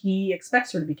books, he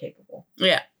expects her to be capable.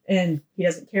 Yeah. And he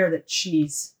doesn't care that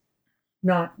she's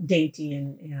not dainty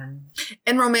and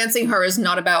And romancing her is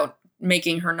not about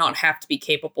making her not have to be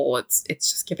capable. It's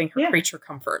just giving her Yeah. creature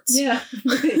comforts. yeah,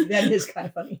 that is kind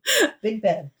of funny. Big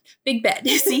bed. Big bed.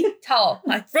 See? Tall.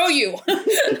 I throw you.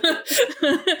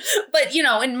 But,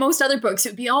 in most other books, it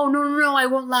would be, oh, no, I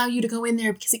won't allow you to go in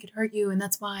there because it could hurt you. And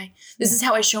that's why. This is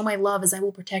how I show my love, is I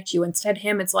will protect you. Instead,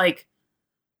 him, it's like,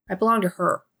 I belong to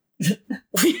her.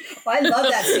 I love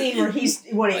that scene where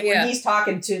when Yeah. he's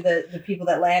talking to the people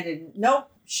that landed.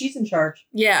 Nope, she's in charge.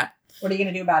 Yeah. What are you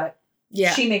going to do about it?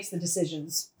 Yeah. She makes the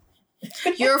decisions.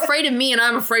 You're afraid of me and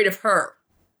I'm afraid of her.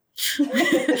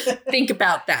 Think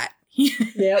about that.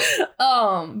 Yep.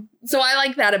 So I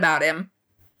like that about him.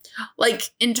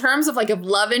 Like, in terms of of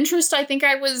love interest, I think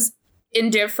I was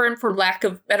indifferent, for lack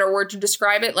of better word to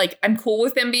describe it. Like, I'm cool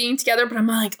with them being together, but I'm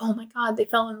like, oh my God, they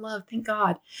fell in love. Thank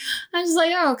God. I was just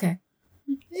like, oh, okay.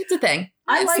 It's a thing.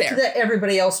 I It's liked there. that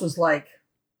everybody else was like,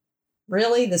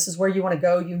 really? This is where you want to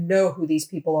go? You know who these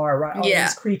people are, right? All Yeah.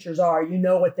 these creatures are. You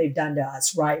know what they've done to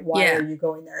us, right? Why Yeah. are you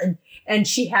going there? And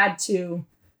she had to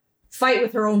fight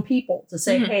with her own people to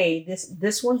say, Mhm. hey,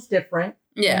 this one's different.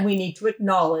 Yeah. And we need to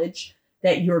acknowledge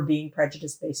that you're being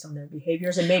prejudiced based on their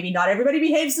behaviors. And maybe not everybody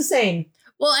behaves the same.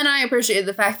 Well, and I appreciated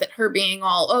the fact that her being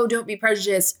all, oh, don't be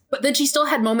prejudiced. But then she still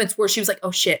had moments where she was like,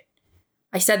 oh, shit,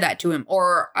 I said that to him.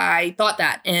 Or I thought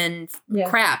that. And Yeah.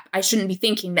 crap, I shouldn't be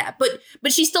thinking that.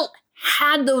 But she still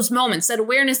had those moments, that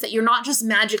awareness that you're not just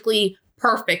magically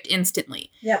perfect instantly.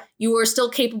 Yep. You are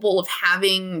still capable of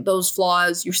having those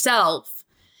flaws yourself.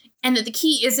 And that the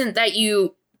key isn't that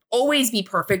you always be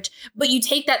perfect, but you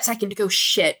take that second to go,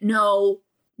 shit, no,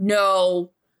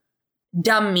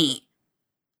 dumb me.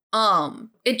 And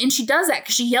she does that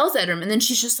because she yells at him, and then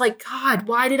she's just like, God,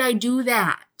 why did I do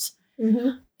that? Mm-hmm.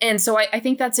 And so I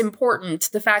think that's important.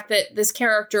 The fact that this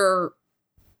character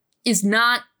is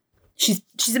not, she's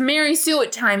a Mary Sue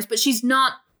at times, but she's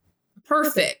not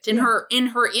perfect. In her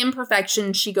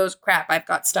imperfection, she goes, crap, I've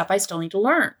got stuff I still need to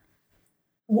learn.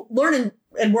 Learn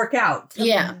and work out.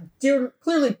 Yeah. They're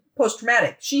clearly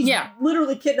post-traumatic. She's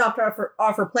literally kidnapped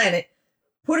off her planet,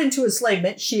 put into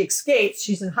enslavement. She escapes.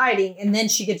 She's in hiding. And then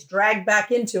she gets dragged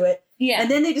back into it. Yeah. And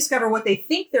then they discover what they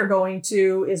think they're going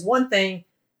to is one thing,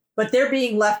 but they're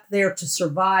being left there to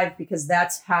survive, because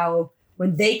that's how,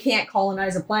 when they can't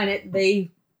colonize a planet,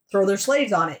 they throw their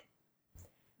slaves on it.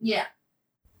 Yeah.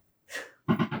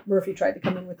 Murphy tried to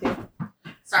come in with you.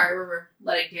 Sorry, we're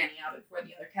letting Danny out before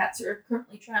the other cats are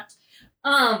currently trapped.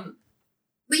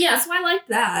 But yeah, so I liked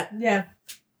that. Yeah.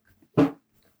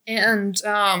 And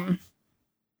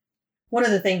One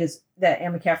of the things that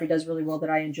Anne McCaffrey does really well that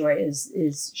I enjoy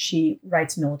is she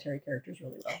writes military characters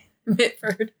really well.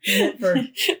 Mitford.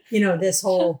 Mitford, this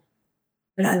whole,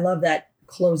 and I love that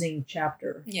closing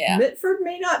chapter. Yeah. Mitford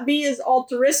may not be as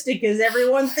altruistic as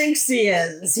everyone thinks he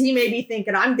is. He may be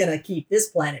thinking, I'm going to keep this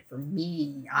planet for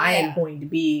me. I am going to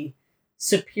be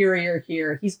superior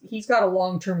here. He's got a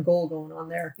long-term goal going on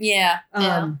there. Yeah.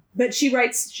 But she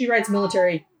writes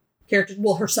military characters.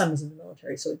 Well, her son was in the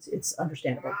military, so it's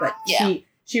understandable. But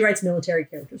she writes military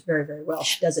characters very, very well.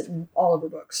 She does it in all of her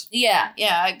books. Yeah.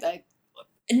 I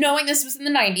knowing this was in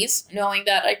the 90s, knowing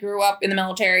that I grew up in the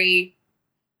military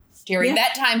during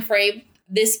that time frame,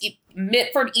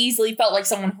 Mitford easily felt like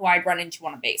someone who I'd run into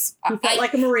on a base. He felt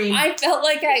like a Marine. I felt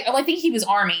like I think he was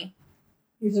Army.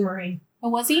 He was a Marine. Oh,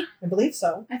 was he? I believe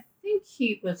so. I think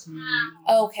he was Marine.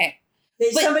 Okay.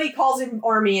 Somebody calls him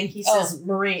Army and he says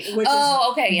Marine, which is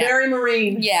okay, yeah. very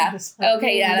Marine. Yeah. Like,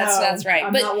 okay, yeah, that's right.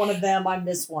 I'm not one of them. I'm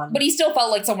this one. But he still felt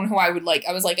like someone who I would like.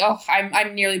 I was like, oh,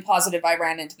 I'm nearly positive I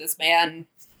ran into this man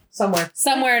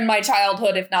somewhere in my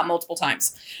childhood, if not multiple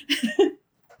times.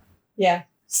 Yeah.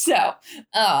 So,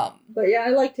 but yeah, I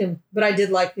liked him. But I did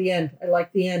like the end. I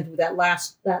liked the end with that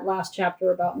last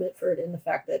chapter about Mitford and the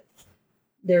fact that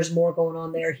there's more going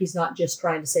on there. He's not just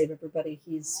trying to save everybody.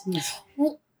 He's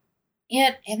well,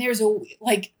 and there's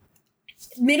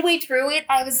midway through it,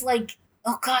 I was like,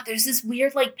 oh God, there's this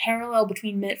weird parallel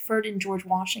between Mitford and George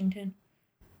Washington.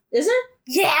 Is there?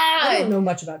 Yeah. I don't know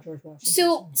much about George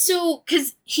Washington. So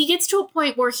because he gets to a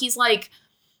point where he's like,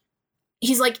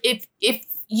 if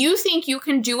you think you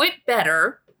can do it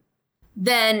better,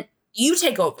 then you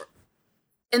take over.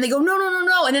 And they go,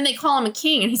 no. And then they call him a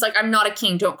king. And he's like, I'm not a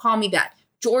king. Don't call me that.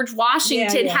 George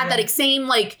Washington had that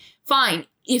same, fine,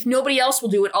 if nobody else will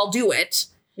do it, I'll do it.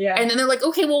 Yeah. And then they're like,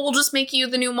 okay, well, we'll just make you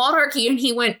the new monarchy. And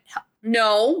he went,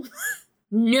 no,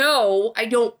 no, I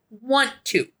don't want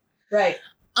to. Right.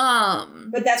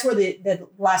 But that's where the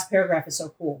last paragraph is so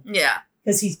cool. Yeah.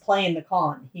 Because he's playing the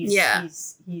con. He's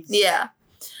yeah.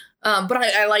 But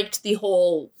I liked the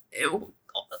whole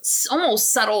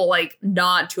almost subtle like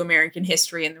nod to American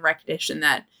history and the recognition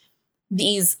that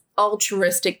these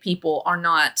altruistic people are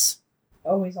not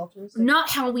always altruistic. Not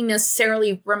how we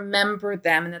necessarily remember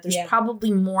them, and that there's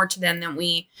probably more to them than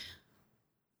we.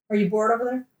 Are you bored over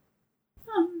there?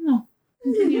 Oh, no.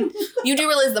 You do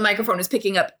realize the microphone is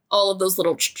picking up all of those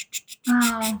little.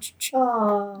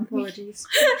 Oh, apologies.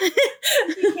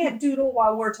 You can't doodle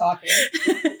while we're talking.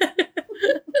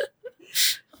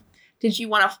 Did you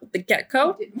want to hold the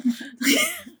gecko?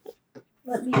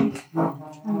 Let me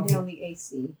turn down the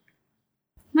AC.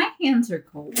 My hands are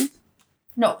cold.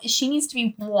 No, she needs to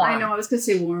be warm. I know, I was going to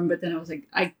say warm, but then I was like,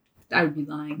 I would be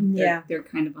lying. Yeah. They're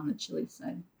kind of on the chilly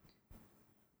side.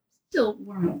 Still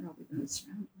warmer probably than the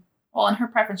surrounding. Well, in her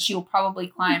preference, she will probably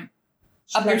climb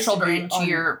up your shoulder into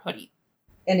your hoodie.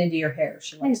 And into your hair.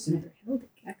 She likes to. Never held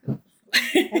a gecko.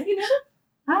 Have you never?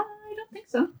 I don't think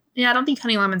so. Yeah, I don't think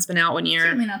Honey Lemon's been out one year.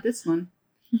 Certainly not this one.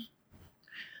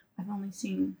 I've only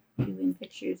seen you in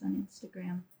pictures on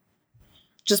Instagram.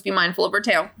 Just be mindful of her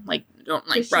tail. Like, don't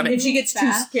rub it. If she gets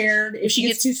too scared, if she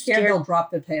gets too scared, they'll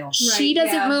drop the tail. Right, she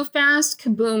doesn't move fast.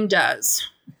 Kaboom does.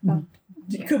 Oh,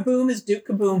 yeah. Kaboom is Duke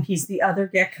Kaboom. He's the other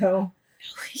gecko.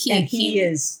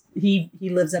 He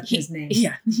lives up to his name.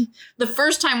 Yeah. The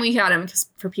first time we had him, because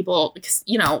we're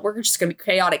just going to be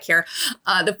chaotic here.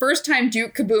 The first time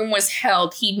Duke Kaboom was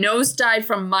held, he nosedived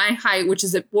from my height, which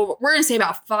is, we're going to say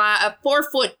about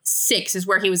 4'6" is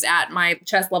where he was at my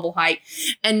chest level height,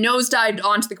 and nosedived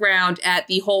onto the ground at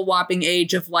the whole whopping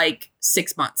age of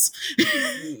 6 months.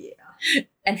 Yeah.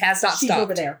 And has not She's stopped.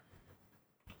 Over there.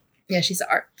 Yeah, she's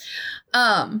art.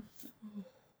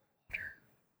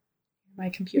 My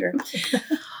computer.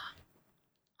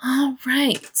 All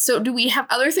right. So do we have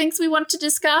other things we want to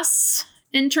discuss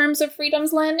in terms of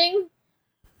Freedom's Landing?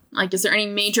 Is there any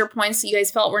major points that you guys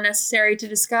felt were necessary to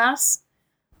discuss?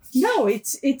 No,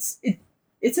 it's a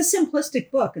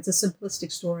simplistic book. It's a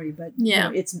simplistic story, but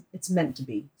it's meant to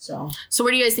be. So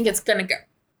where do you guys think it's gonna go?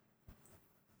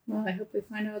 Well, I hope they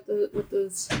find out what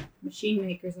those machine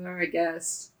makers are, I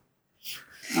guess.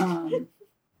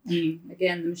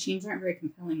 Again, the machines aren't very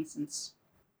compelling since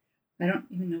I don't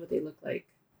even know what they look like.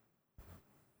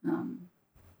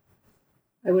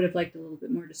 I would have liked a little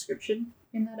bit more description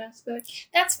in that aspect.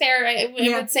 That's fair. I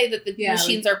would say that the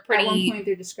machines are pretty... At one point,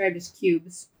 they're described as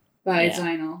cubes by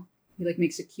Zynal. He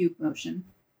makes a cube motion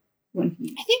when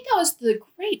he... I think that was the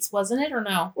Greats, wasn't it, or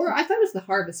no? Or I thought it was the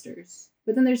Harvesters.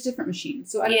 But then there's different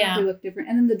machines, so I don't know if they look different.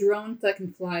 And then the drones that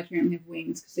can fly apparently have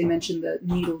wings, because they mentioned the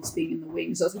needles being in the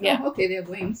wings. So I was like, oh, okay, they have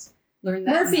wings. Learn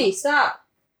that. Murphy, stop.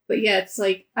 But yeah, it's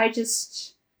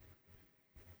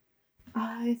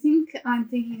I think I'm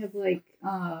thinking of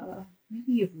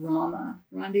maybe of Rama,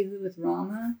 Rendezvous with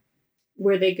Rama,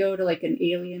 where they go to an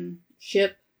alien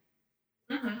ship.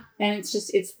 Mm-hmm. And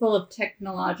it's full of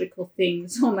technological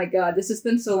things. Oh my god, this has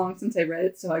been so long since I read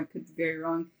it, so I could be very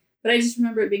wrong. But I just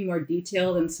remember it being more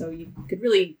detailed, and so you could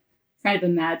really kind of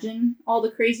imagine all the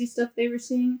crazy stuff they were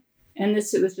seeing. And it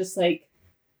was just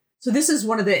So this is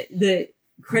one of the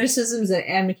criticisms that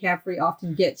Anne McCaffrey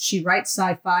often gets. She writes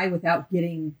sci-fi without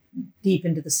getting deep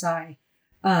into the sci.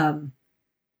 And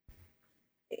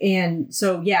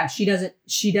so, she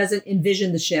doesn't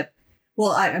envision the ship.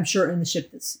 Well, I'm sure in the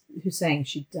ship who's saying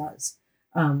she does.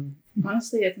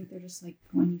 Honestly, I think they're just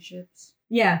pointy ships.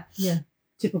 Yeah.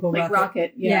 Typical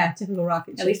rocket. Yeah, typical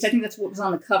rocket. At least I think that's what was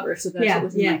on the cover, so that's what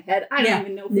was in my head. I don't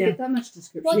even know if we get that much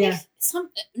description.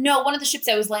 Well, one of the ships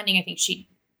that was landing, I think she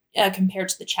compared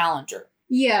to the Challenger.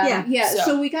 Yeah.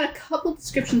 So we got a couple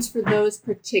descriptions for those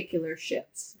particular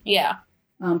ships. Yeah.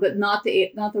 But not the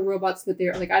robots that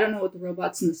they're I don't know what the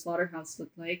robots in the slaughterhouse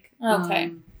look like.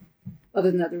 Okay.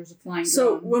 Other than that, there was a flying drone.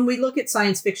 So when we look at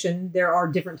science fiction, there are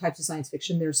different types of science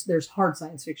fiction. There's hard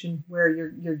science fiction where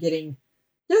you're getting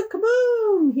Duke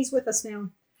Kaboom. He's with us now.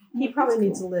 He probably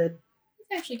needs a lid.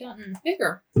 He's actually gotten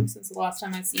bigger since the last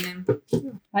time I've seen him.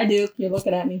 Hi, Duke. You're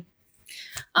looking at me.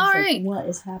 All right. What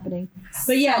is happening?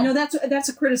 But that's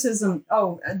a criticism.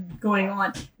 Going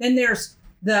on. Then there's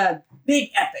the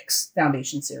Big Epics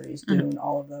Foundation series doing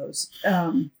all of those.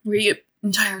 Where you get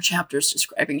entire chapters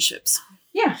describing ships.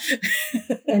 Yeah.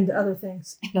 And other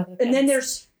things. And then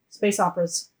there's space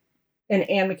operas. And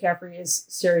Anne McCaffrey is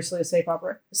seriously a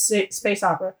space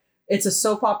opera. It's a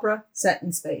soap opera set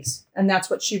in space, and that's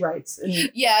what she writes. And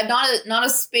Yeah, not a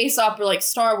space opera like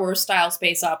Star Wars style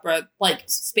space opera, like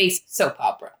space soap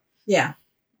opera. yeah,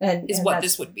 and What that's-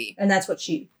 this would be. and that's what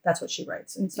she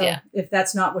writes. And so Yeah. if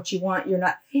that's not what you want, you're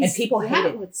not. And people hate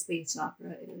it. What space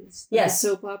opera is? Yes.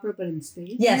 Like a soap opera, but in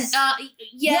space. Yes.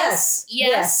 Yes.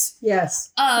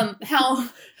 Yes. How?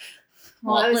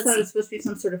 Well, I always let's thought it see. was supposed to be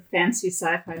some sort of fancy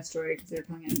sci-fi story because they were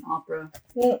calling it an opera.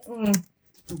 Mm-mm.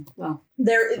 Well,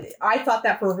 I thought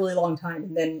that for a really long time,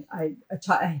 and then I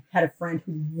had a friend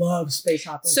who loves space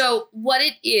operas. So what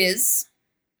it is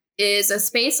a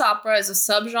space opera is a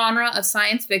subgenre of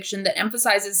science fiction that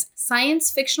emphasizes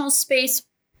science fictional space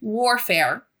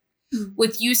warfare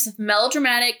with use of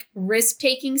melodramatic,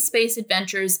 risk-taking space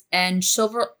adventures and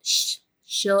chivalric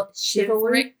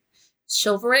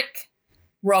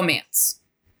romance.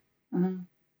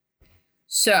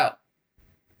 So,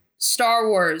 Star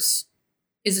Wars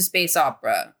is a space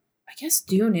opera. I guess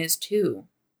Dune is too.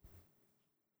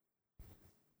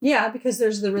 yeah, because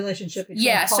there's the relationship between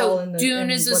Yeah, Paul so and Dune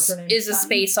and is what's her name? a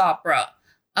space opera.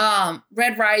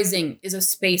 Red Rising is a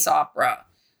space opera.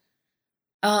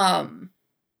 Anne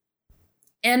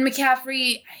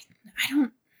McCaffrey, I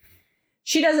don't.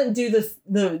 She doesn't do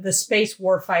the space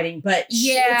war fighting, but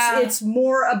Yeah. it's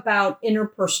more about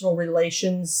interpersonal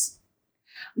relations.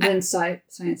 then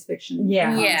science fiction.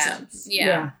 Yeah. concepts.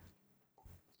 Yeah.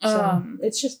 So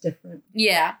it's just different.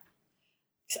 Yeah.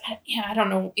 I don't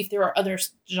know if there are other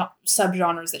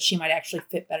subgenres that she might actually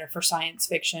fit better for science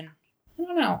fiction. I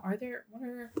don't know.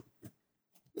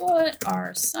 What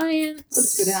are science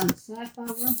Let's go down to sci-fi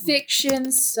world. fiction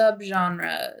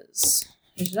subgenres?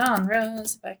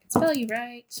 Genres, if I can spell you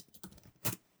right.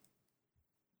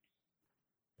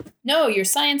 No, your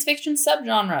science fiction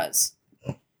subgenres.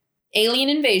 Alien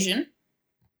invasion.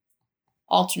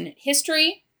 Alternate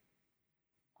history.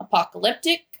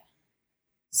 Apocalyptic.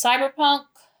 Cyberpunk.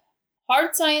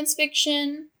 Hard science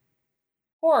fiction.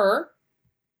 Horror.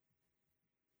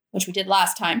 Which we did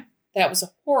last time. That was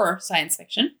a horror science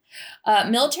fiction.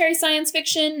 Military science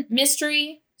fiction.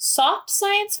 Mystery. Soft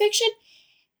science fiction.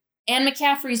 Anne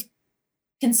McCaffrey's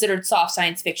considered soft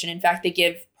science fiction. In fact, they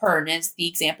give Pern as the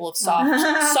example of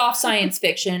soft science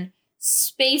fiction.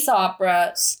 Space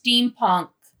opera, steampunk,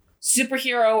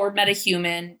 superhero or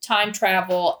metahuman, time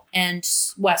travel, and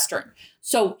Western.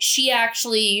 So she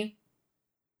actually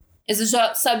is a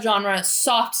subgenre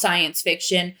soft science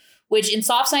fiction, which in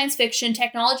soft science fiction,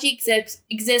 technology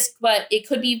exists, but it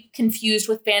could be confused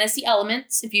with fantasy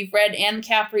elements. If you've read Anne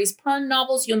McCaffrey's Pern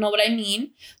novels, you'll know what I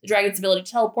mean. The dragon's ability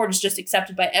to teleport is just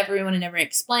accepted by everyone and never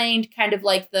explained, kind of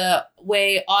like the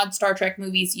way odd Star Trek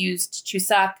movies used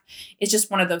Chusak. It's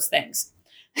just one of those things,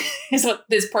 is what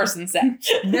this person said.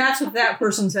 That's what that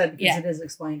person said, because Yeah. it is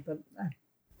explained. But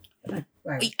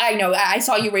right. I know, I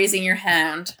saw you raising your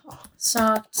hand.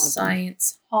 Soft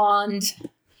science, Hond.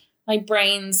 My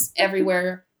brain's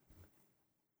everywhere.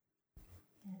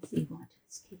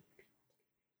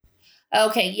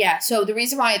 Okay, yeah. So the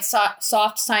reason why it's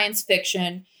soft science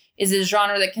fiction is a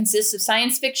genre that consists of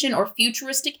science fiction or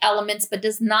futuristic elements, but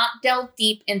does not delve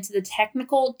deep into the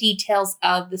technical details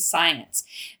of the science.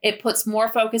 It puts more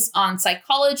focus on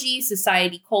psychology,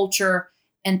 society, culture,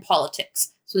 and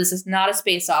politics. So this is not a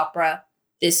space opera.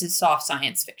 This is soft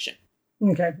science fiction.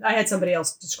 Okay. I had somebody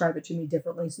else describe it to me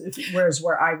differently, whereas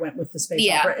where I went with the space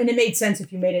Yeah. opera. And it made sense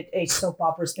if you made it a soap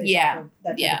opera space Yeah. opera, that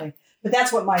type Yeah. of thing. But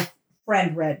that's what my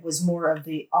friend read, was more of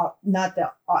the,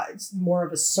 it's more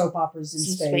of a soap operas in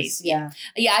space. Space, yeah.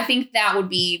 Yeah, I think that would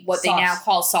be what they Soft- now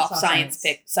call soft soft science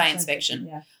science fiction.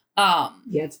 Yeah.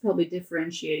 Yeah, it's probably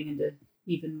differentiating into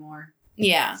even more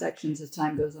Yeah. sections as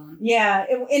time goes on. Yeah.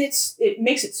 And it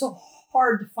makes it so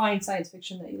hard to find science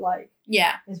fiction that you like,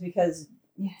 Yeah. is because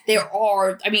There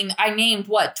are, I mean, I named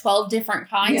 12 different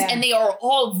kinds, Yeah. and they are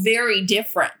all very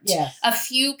different. yes. A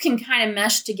few can kind of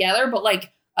mesh together, but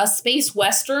like a space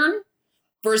western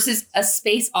versus a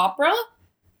space opera,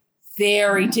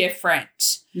 very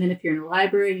different. And then if you're in a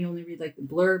library and you only read like the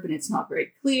blurb and it's not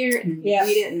very clear, and then you Yeah.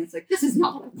 read it and it's like, this is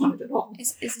not what I wanted at all.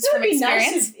 Is this It from would be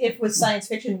experience? nice if with science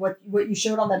fiction, what you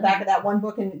showed on the back of that one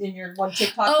book and in your one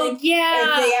TikTok Oh, thing.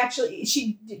 yeah. If they actually,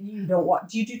 you don't want,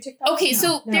 do you do TikTok? Okay,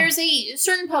 so No. there's a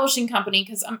certain publishing company,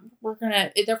 because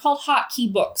they're called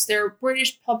Hotkey Books. They're a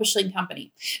British publishing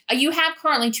company. You have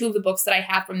currently 2 of the books that I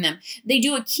have from them. They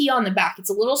do a key on the back. It's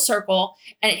a little circle,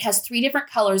 and it has 3 different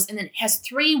colors, and then it has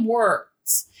 3 words.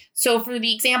 So for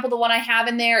the example, the one I have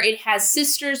in there, it has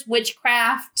sisters,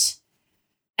 witchcraft,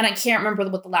 and I can't remember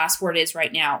what the last word is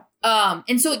right now.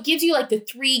 And so it gives you like the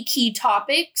 3 key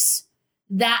topics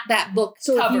that book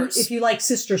So covers. if you like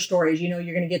sister stories, you're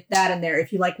going to get that in there.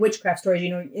 If you like witchcraft stories,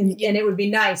 and it would be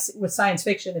nice with science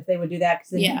fiction if they would do that,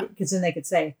 because then they could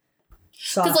say,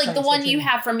 because like the one you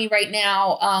have from me right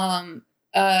now,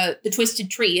 The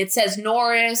Twisted Tree, it says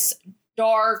Norse,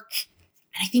 dark,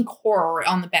 and I think horror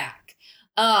on the back.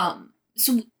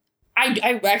 So I'm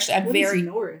very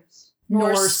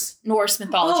Norse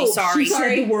mythology. Sorry. She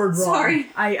said the word wrong. Sorry.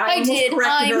 I almost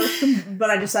corrected her, but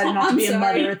I decided not to be a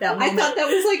mother at that moment. I thought that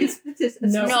was like a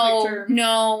specific term.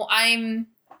 No, I'm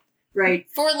right.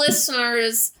 For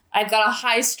listeners, I've got a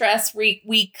high stress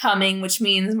week coming, which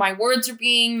means my words are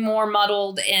being more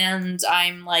muddled, and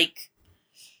I'm like,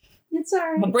 it's all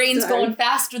right. My brain's going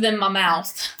faster than my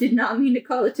mouth. Did not mean to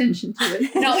call attention to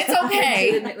it. No, it's okay.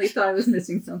 I legitimately thought I was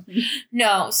missing something.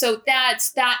 No, so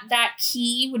that's that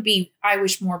key would be, I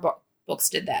wish more books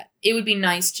did that. It would be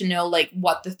nice to know like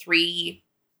what the 3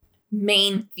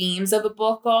 main themes of a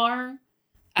book are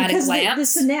at a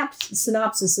glance. The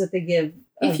synopsis that they give.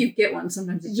 If you get one,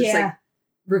 sometimes it's just like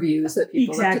reviews that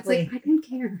people exactly. Like, I don't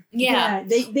care. Yeah.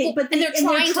 They're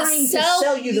trying to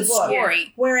sell you the book.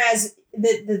 Story. Whereas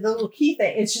the little key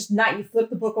thing, it's just not, you flip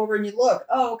the book over and you look.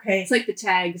 Oh, okay. It's like the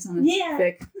tags on a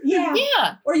fic. Yeah.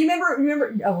 Yeah. Or you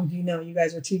remember, oh, you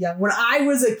guys are too young. When I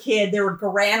was a kid, there were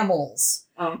granimals.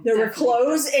 Oh, there were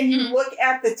clothes, and you look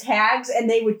at the tags, and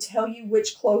they would tell you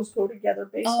which clothes go together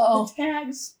based on the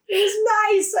tags. It was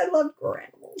nice. I love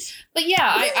granimals. But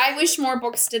yeah, I wish more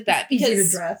books did that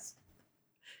because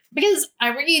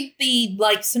I read the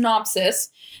like synopsis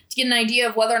to get an idea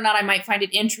of whether or not I might find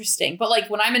it interesting. But like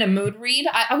when I'm in a mood read,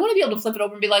 I want to be able to flip it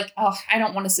over and be like, oh, I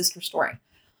don't want a sister story.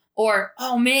 Or,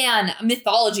 oh man,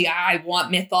 mythology. I want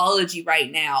mythology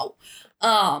right now.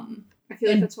 I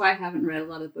feel like that's why I haven't read a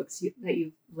lot of the books that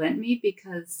you've lent me,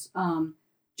 because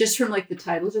just from like the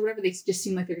titles or whatever, they just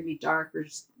seem like they're going to be dark or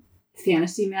just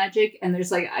fantasy magic. And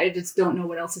there's like, I just don't know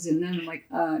what else is in them. I'm like,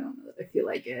 I don't know that I feel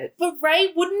like it. But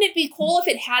right, wouldn't it be cool if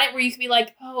it had it where you could be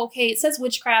like, oh, okay, it says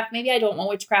witchcraft. Maybe I don't want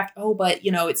witchcraft. Oh, but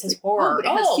it says horror.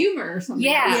 But it has humor or something.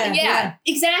 Yeah,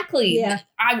 exactly. Yeah.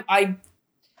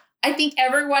 I think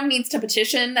everyone needs to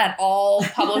petition that all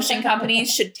publishing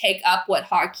companies should take up what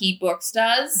Hotkey Books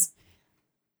does.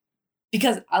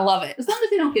 Because I love it. As long as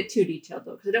they don't get too detailed,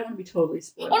 though, because I don't want to be totally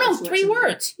spoiled. Oh, no, 3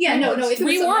 words. Yeah, no,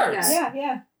 3 words. Like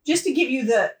yeah. Just to give you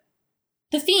the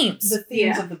themes. The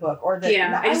themes of the book. Or the,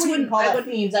 I just wouldn't call that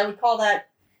themes. I would call that,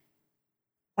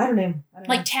 I don't know.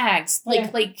 Like tags.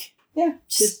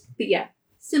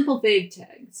 Simple, vague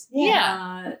tags.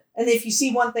 Yeah. And if you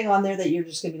see one thing on there that you're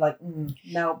just going to be like,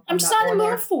 no. I'm just not in the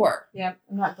mood for. Yeah,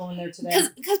 I'm not going there today.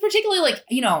 Because particularly, like,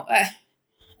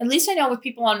 at least I know with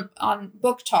people on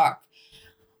Book Talk,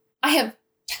 I have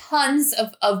tons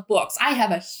of books. I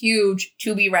have a huge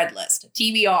to-be-read list, a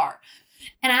TBR.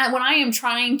 And when I am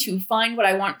trying to find what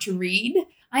I want to read,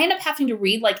 I end up having to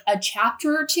read like a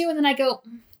chapter or 2, and then I go,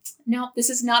 no, this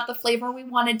is not the flavor we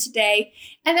wanted today.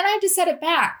 And then I have to set it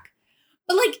back.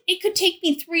 But like, it could take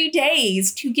me 3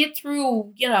 days to get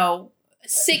through,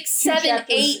 6, 7,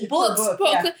 8 books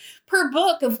per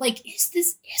book of like, is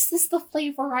this the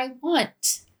flavor I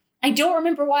want? I don't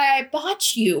remember why I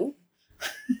bought you,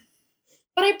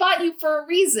 but I bought you for a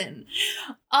reason.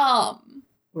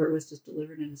 Or it was just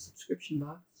delivered in a subscription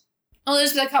box. Oh,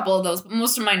 there's a couple of those, but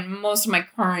most of my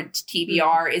current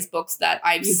TBR is books that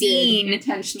I've seen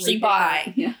intentionally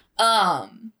buy. Yeah.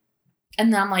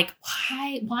 And then I'm like,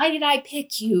 why did I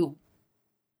pick you?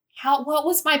 What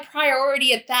was my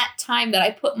priority at that time that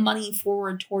I put money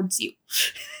forward towards you?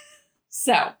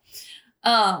 So,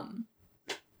 but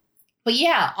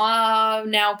yeah,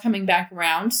 now coming back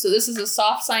around. So this is a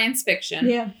soft science fiction.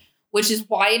 Yeah. Which is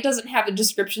why it doesn't have the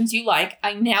descriptions you like.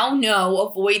 I now know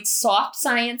avoid soft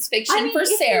science fiction for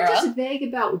Sarah. If they're just vague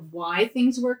about why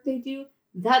things work they do,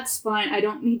 that's fine. I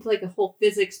don't need like a whole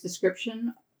physics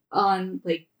description on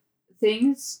like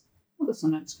things. Although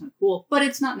sometimes it's kind of cool, but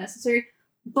it's not necessary.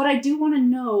 But I do want to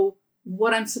know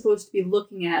what I'm supposed to be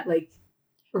looking at, like,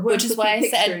 or what which is why I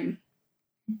said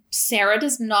Sarah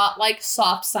does not like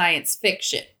soft science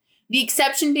fiction. The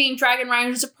exception being Dragon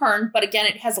Riders of Pern, but again,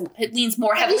 it leans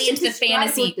more heavily into the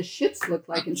fantasy. What the ships look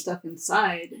like and stuff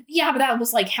inside. Yeah, but that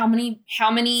was like how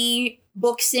many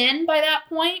books in by that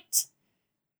point?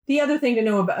 The other thing to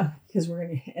know about, because we're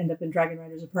going to end up in Dragon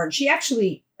Riders of Pern, she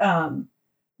actually,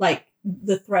 like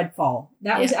the Threadfall,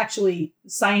 that was actually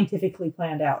scientifically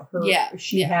planned out.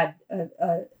 She had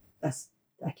a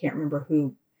I can't remember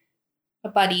who, a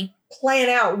buddy, plan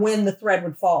out when the thread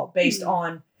would fall based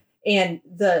on. And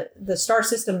the star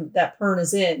system that Pern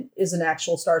is in is an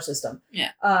actual star system. Yeah.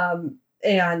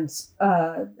 and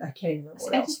I can't even remember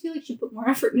what I else. just feel like she put more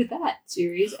effort into that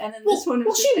series, and then Well, this one well,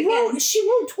 was just, she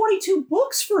wrote 22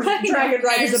 books for I know. Dragon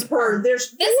Riders of Pern. There's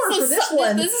 4 for this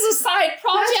one. This is a side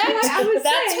project. what I was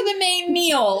That's saying. for the main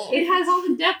meal. it has all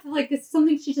the depth of like it's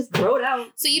something she just wrote out.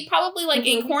 So you'd probably like Over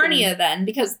the Acornia weekend. then,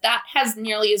 because that has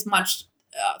nearly as much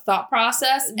thought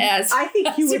process as I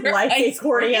think you would Zero like Ice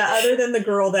Acornia Cream. other than the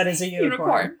girl that is a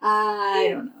unicorn. I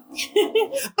don't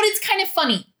know. But it's kind of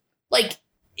funny. Like,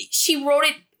 she wrote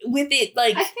it with it,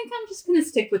 like, I think I'm just gonna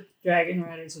stick with Dragon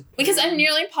Riders of Pern. because I'm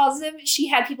nearly positive she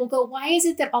had people go, why is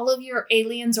it that all of your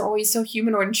aliens are always so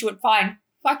humanoid? And she went, fine,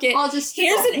 fuck it. I'll just stick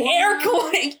Here's a an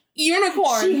horn. air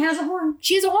unicorn. She has a horn.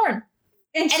 She has a horn.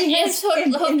 And And she it's has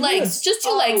hooked and legs. hooves. Just 2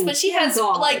 Oh, legs, but she has,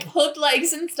 God. like, hooked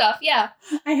legs and stuff. Yeah.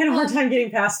 I had a hard time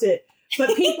getting past it.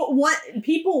 But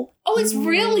people Oh, it's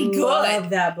really good. love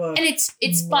that book. And it's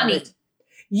Love funny. it.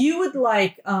 You would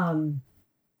like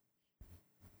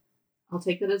I'll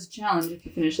take that as a challenge if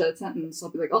you finish that sentence. I'll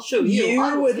be like, I'll show you. You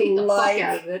I will would hate the like- fuck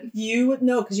out of it. you would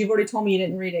know because you've already told me you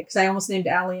didn't read it because I almost named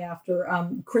Allie after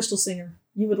Crystal Singer.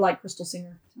 You would like Crystal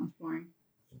Singer Sounds boring.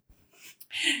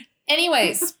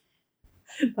 Anyways,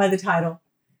 by the title.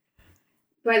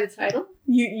 By the title?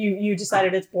 You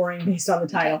decided it's boring based on the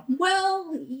title.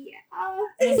 Well, yeah.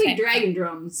 It's Okay. like Dragon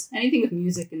Drums. Anything with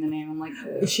music in the name, I'm like,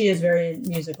 ugh. She is very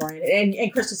music oriented,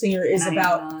 and Crystal Singer is And I am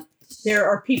about. not. There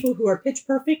are people who are pitch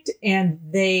perfect and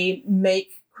they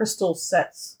make crystal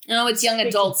sets. no, it's young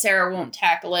adult. Sarah won't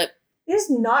tackle it. It is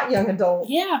not young adult.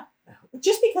 Yeah.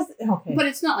 Just because okay. But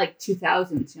it's not like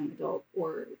 2000s young adult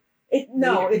or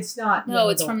No, later. it's not. No,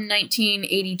 young it's adult. from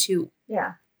 1982.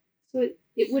 Yeah. so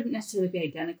it wouldn't necessarily be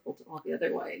identical to all the other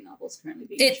YA novels currently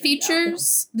being It churned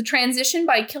features the transition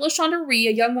by Kilashonda Rhee,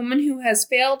 a young woman who has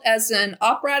failed as an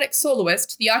operatic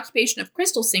soloist, to the occupation of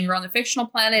crystal singer on the fictional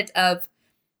planet of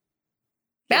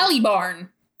Ballybarn.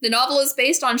 The novel is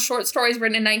based on short stories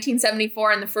written in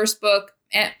 1974, and the first book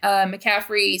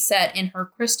McCaffrey set in her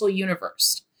crystal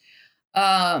universe.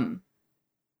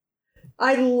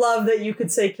 I love that you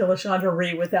could say Kilashonda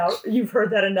Rhee without you've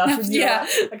heard that enough. Yeah.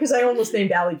 Because I almost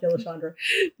named Allie Kilashondra.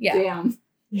 Yeah. Damn.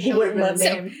 He wouldn't let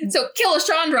So, me. so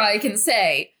Kilashondra, I can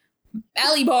say.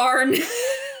 Ballybarn.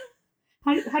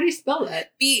 How do you spell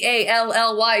that?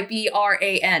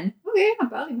 Ballybran. Okay, yeah,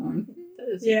 Ballyhorn. That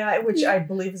is. Yeah, which I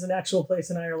believe is an actual place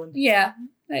in Ireland. Yeah,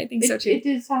 I think so too. It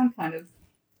did sound kind of.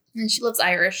 And she looks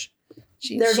Irish.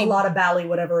 There's a lot of Bally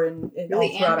whatever in all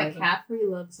Really, throughout Anne Ireland. McCaffrey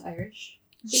loves Irish.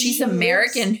 She's She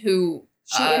American who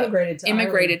She immigrated to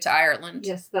immigrated to Ireland.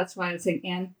 Yes, that's why I was saying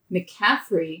Anne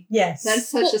McCaffrey. Ireland. Yes. That's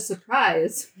such a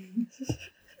surprise.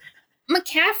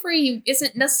 McCaffrey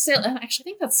isn't necessarily. Actually, I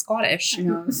think that's Scottish. I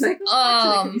know. I was like, oh,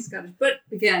 actually, that could be Scottish. But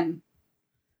again,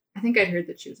 I think I'd heard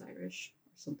that she was Irish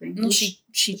or something. No, she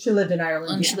She lived in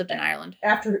Ireland. she lived in Ireland.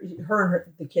 After her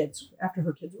kids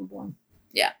were born.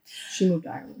 Yeah. She moved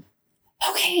to Ireland.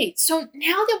 Okay, so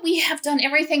now that we have done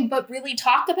everything but really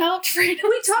talk about freedom,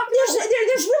 we talked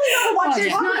There's really not a lot to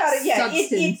There's talk not about it yet.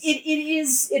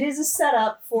 substance. It is a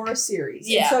setup for a series.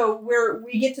 Yeah. And so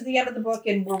we get to the end of the book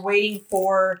and we're waiting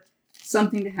for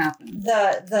something to happen.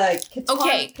 the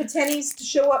Okay. Katenis to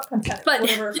show up. But-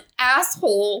 Whatever.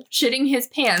 asshole shitting his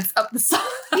pants up the side.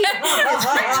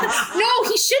 No,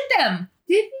 he shit them.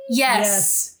 Did he?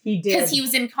 Yes, He did. because he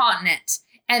was incontinent,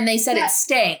 and they said it That-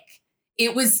 stank.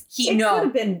 It was he. It could No,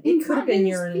 have been. It could have been Incontinence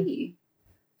urine. pee.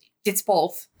 it's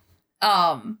both.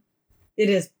 It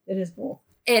is. It is both.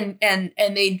 And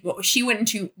she went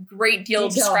into great deal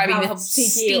of Detail describing how how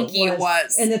stinky it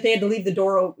was. and that they had to leave the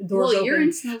doors Well, open.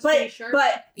 urine smells pretty But sharp.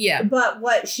 Yeah, but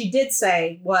what she did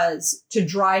say was to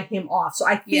dry him off. So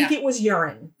I think it was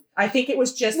urine. I think it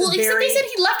was just well, a except very they said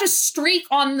he left a streak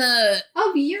on the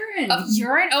Of urine. of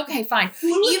urine. Okay, fine.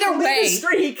 fluid Either within way. the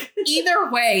streak.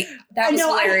 Either way, that I was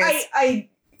know. hilarious.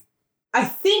 I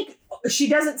think she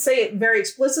doesn't say it very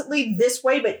explicitly this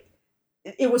way, but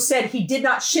it was said he did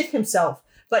not shit himself,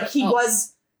 but he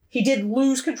did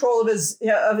lose control of his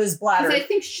bladder. Because I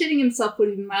think shitting himself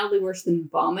would be mildly worse than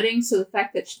vomiting. So the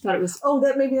fact that she thought it was,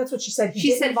 Maybe that's what she said.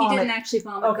 she said vomit. he didn't actually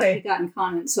vomit, Okay. but he got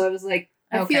incontinent. So I was like,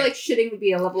 I Okay. feel like shitting would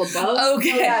be a level above.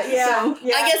 Okay. Yeah.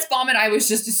 I guess vomit. I was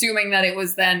just assuming that it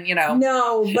was then,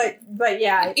 No, but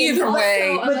yeah. Either Unless- way.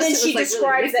 So, But then unless it she was, like,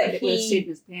 describes really that liquid, it would have he- stayed in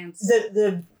his pants.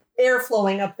 the air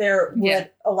flowing up there would Yeah.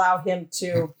 allow him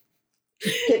to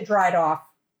get dried off.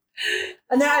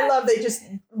 And then I love they just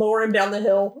lower him down the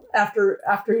hill after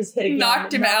he's hit again.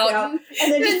 knocked him knocked out.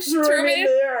 and then just threw him in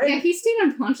there. Yeah, he stayed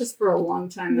unconscious for a long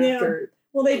time Yeah. after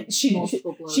Well, she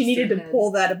multiple blows. she needed to to the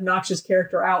pull that obnoxious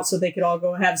character out so they could all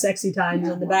go have sexy times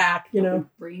Yeah, in the well, back, head.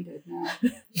 Brain dead now.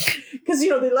 because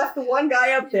they left the one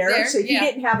guy up there, There, so he yeah.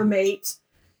 didn't have a mate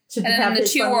to And then have the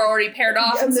his two fun were with. already paired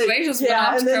off, and so they just went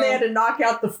off and to then go. they had to knock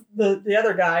out the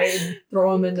other guy and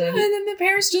throw him in And the. then the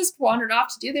parents just wandered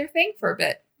off to do their thing for a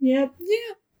bit. Yeah,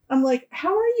 Yeah. I'm like,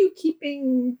 how are you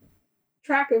keeping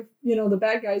track of the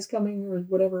bad guys coming or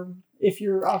whatever if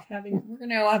you're off having? We're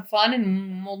gonna have fun,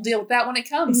 and we'll deal with that when it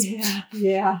comes.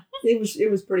 Yeah, it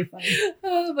was pretty funny.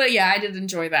 But yeah, I did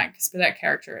enjoy that because for that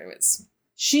character, it was.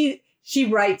 She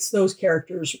writes those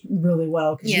characters really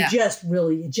well because Yeah.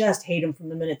 you just hate them from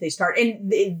the minute they start,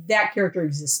 and that character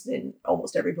exists in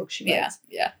almost every book she writes.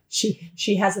 Yeah.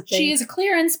 She has a thing. She is a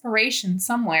clear inspiration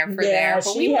somewhere for Yeah, there,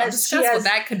 but we won't she discuss has- what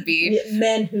that could be.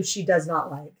 Men who she does not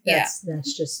like. That's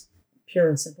just pure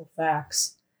and simple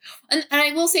facts. And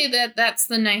I will say that that's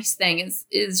the nice thing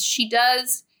is she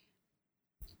does.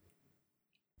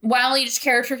 While each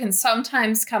character can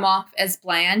sometimes come off as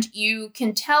bland, you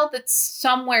can tell that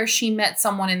somewhere she met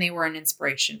someone and they were an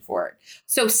inspiration for it.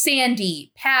 So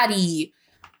Sandy, Patty,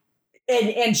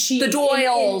 And she The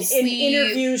Doyles, in the-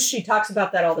 interviews she talks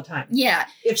about that all the time. yeah,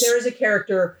 If there is a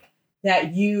character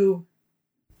that you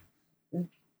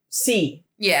see,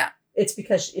 yeah. it's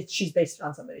because she's based it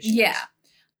on somebody. She Yeah.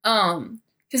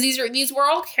 Because these were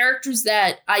all characters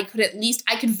that I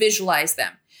could visualize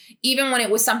them. Even when it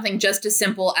was something just as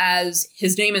simple as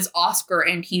his name is Oscar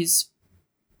and he's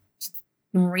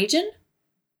Norwegian.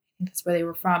 I think that's where they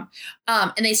were from.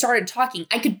 And they started talking.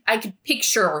 I could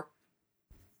picture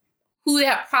who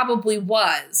that probably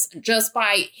was just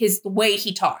by the way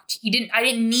he talked. I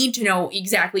didn't need to know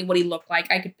exactly what he looked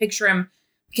like. I could picture him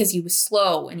because he was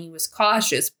slow and he was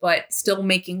cautious, but still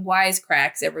making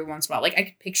wisecracks every once in a while. Like I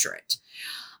could picture it.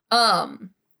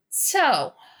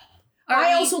 So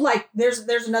I also like there's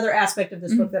another aspect of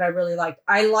this book that I really liked.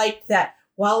 I liked that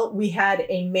while we had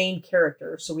a main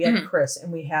character, so we had Chris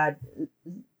and we had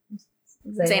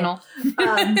Zainal.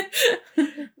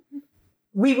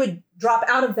 We would drop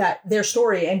out of their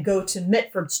story and go to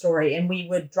Mitford's story, and we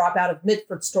would drop out of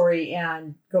Mitford's story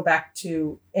and go back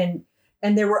to and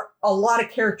there were a lot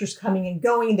of characters coming and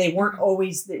going. It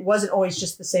wasn't always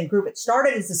just the same group. It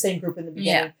started as the same group in the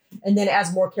beginning. And then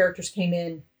as more characters came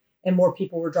in and more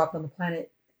people were dropped on the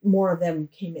planet, more of them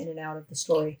came in and out of the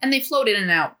story. And they flowed in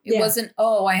and out. It wasn't,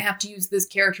 I have to use this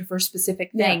character for a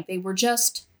specific thing. Yeah. They were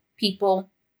just people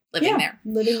living there.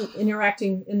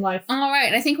 Interacting in life. All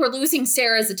right. I think we're losing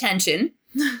Sarah's attention.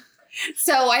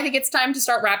 So I think it's time to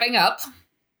start wrapping up.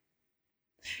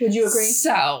 Would you agree?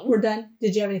 So We're done.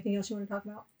 Did you have anything else you want to talk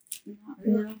about? Not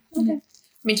really. No. Okay. I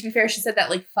mean, to be fair, she said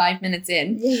that like 5 minutes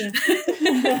in. Yeah.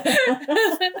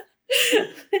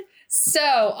 So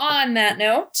on that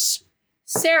note,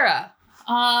 Sarah,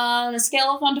 on a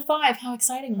scale of 1 to 5, how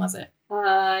exciting was it?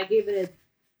 I gave it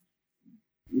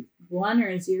a 1 or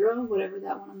a 0, whatever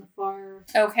that one on the far.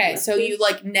 Okay, so you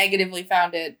like negatively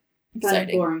found it Kind of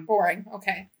exciting. boring.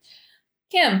 Okay.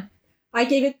 Kim. I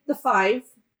gave it the 5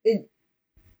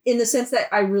 in the sense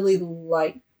that I really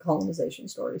like colonization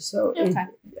stories. So Okay.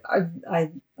 I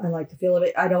like the feel of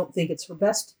it. I don't think it's her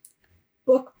best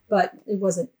book, but it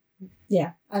wasn't.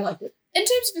 Yeah, I liked it. In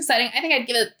terms of exciting, I think I'd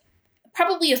give it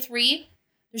probably a 3.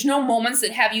 There's no moments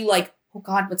that have you like, oh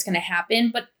God, what's going to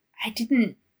happen? But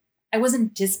I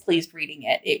wasn't displeased reading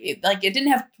it. It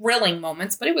didn't have thrilling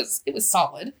moments, but it was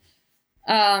solid.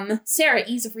 Sarah,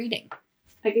 ease of reading.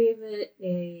 I gave it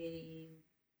a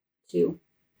 2.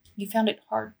 You found it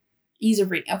hard. Ease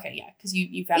of reading. Okay, yeah, because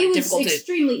you found It it was difficult to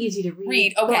extremely easy to read.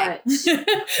 read. Okay. But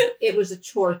it was a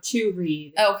chore to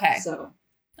read. Okay. So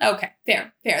Okay.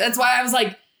 Fair. That's why I was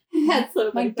like, that's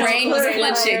so My funny. brain was Very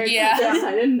glitching, hard. yeah.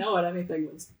 I didn't know what anything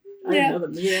was. I Yeah. didn't know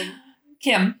the meaning.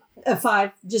 Kim. A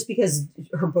 5, just because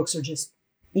her books are just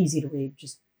easy to read.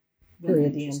 Just Really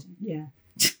period. The end. interesting.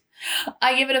 Yeah.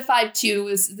 I give it a 5 too.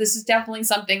 This is definitely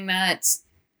something that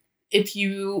if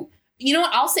you know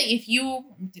what, I'll say if you,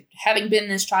 having been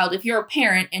this child, if you're a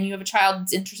parent and you have a child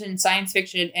that's interested in science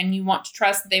fiction and you want to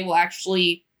trust that they will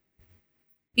actually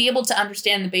be able to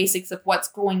understand the basics of what's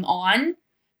going on,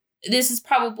 this is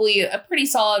probably a pretty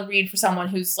solid read for someone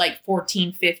who's like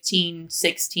 14, 15,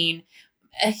 16.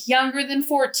 Younger than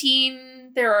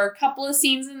 14, there are a couple of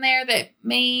scenes in there that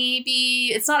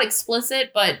maybe, it's not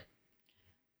explicit, but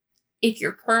if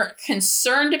you're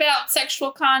concerned about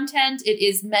sexual content, it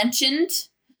is mentioned.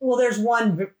 Well, there's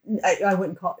one I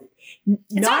wouldn't call it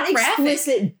not graphic.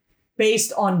 explicit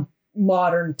based on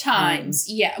modern Times.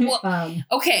 Yeah. Well,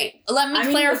 okay, let me It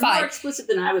was clarify. more explicit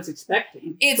than I was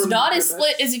expecting. It's from not her as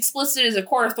books. explicit as A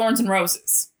Court of Thorns and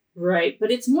Roses. Right,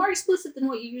 but it's more explicit than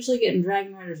what you usually get in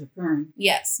Dragon Riders of Pern.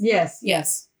 Yes. Yes.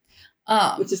 Yes.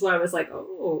 Which is why I was like,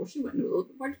 oh, she went into a little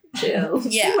bit more detail.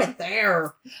 Yeah. She went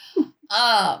there.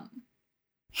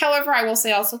 However, I will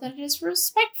say also that it is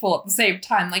respectful at the same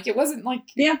time. Like, it wasn't like...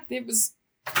 Yeah. It was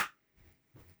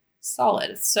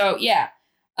solid. So, yeah.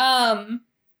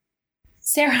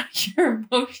 Sarah, your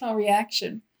emotional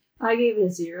reaction. I gave it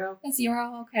a 0. A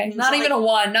 0? Okay. It's Not like- even a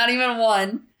 1. Not even a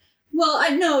 1.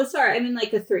 Well, no, sorry. I mean,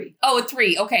 like a 3. Oh, a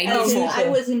 3. Okay. I No, was- I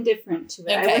was indifferent to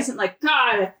it. Okay. I wasn't like,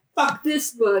 God, fuck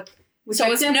this book. Which so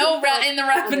I it's definitely no felt in the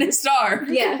Ravenous others. Star.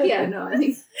 Yeah, no, I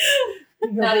think You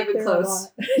go Not back even there a close.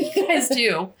 lot. You guys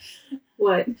do.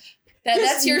 what?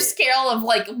 That's your scale of,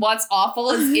 like, what's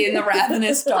awful is in the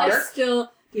Ravenous I Star.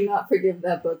 still do not forgive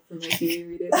that book for making me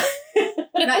read it.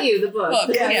 Not you, the book.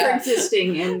 Book, For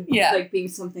existing and Yeah. like being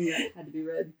something that had to be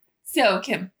read. So,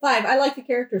 Kim. 5. I like the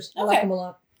characters. I like Okay. them a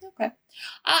lot. Okay.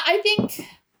 I think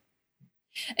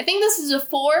this is a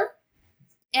 4.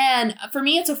 And for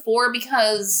me, it's a 4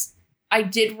 because I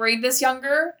did read this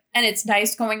younger, and it's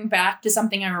nice going back to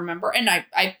something I remember. And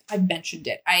I mentioned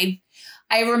it. I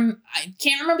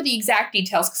can't remember the exact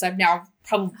details because I've now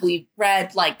probably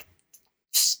read like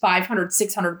 500,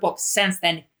 600 books since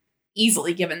then,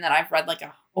 easily, given that I've read like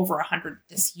over 100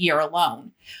 this year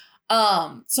alone.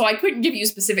 So I couldn't give you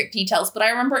specific details, but I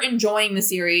remember enjoying the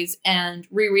series and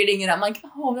rereading it. I'm like,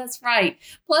 oh, that's right.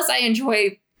 Plus, I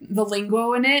enjoy the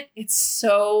lingo in it. It's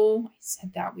so, I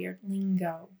said that weird,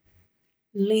 lingo.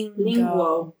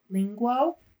 Linguo.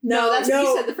 Linguo? No, that's what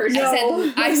you said the first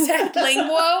time. I said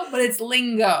linguo, but it's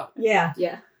lingo. Yeah.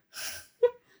 Yeah.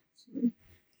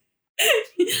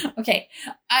 Okay.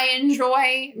 I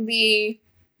enjoy the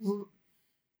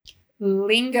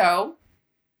lingo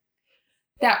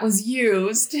that was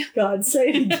used. God, say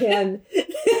it again.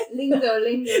 Lingo.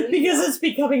 Because it's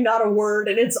becoming not a word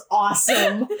and it's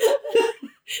awesome.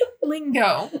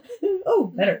 Lingo.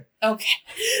 Oh, better. Okay.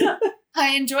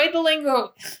 I enjoyed the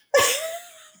lingo.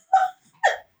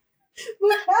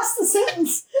 Move past the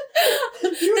sentence. You The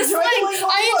enjoyed slang. the lingo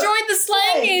I more. enjoyed the slang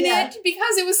Slang, in yeah. it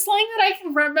because it was slang that I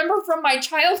can remember from my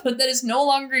childhood that is no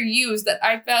longer used that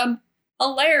I found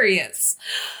hilarious.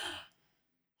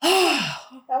 That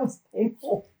was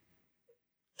painful.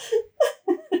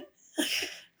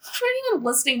 For anyone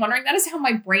listening wondering, that is how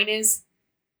my brain is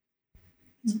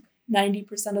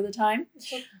 90% of the time.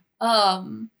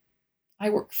 I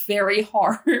work very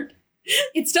hard.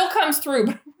 It still comes through,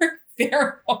 but I work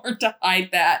very hard to hide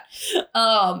that.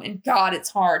 And God, it's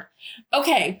hard.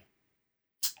 Okay.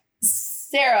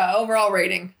 Sarah, overall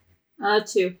rating.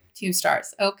 2. 2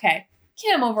 stars. Okay.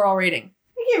 Kim, overall rating.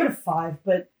 I gave it a 5,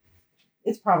 but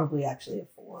it's probably actually a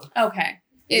 4. Okay.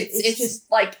 It's just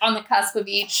like on the cusp of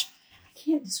each. I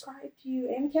can't describe to you.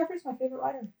 Anne McCaffrey's my favorite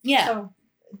writer. Yeah. So,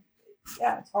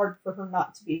 yeah, it's hard for her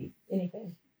not to be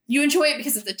anything. You enjoy it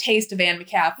because it's a taste of Anne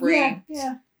McCaffrey.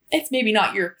 Yeah. It's maybe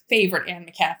not your favorite Anne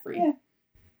McCaffrey. Yeah.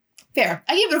 Fair.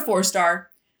 I give it a 4 star.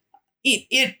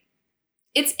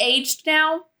 It's aged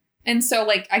now. And so,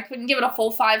 like, I couldn't give it a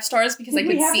full 5 stars because I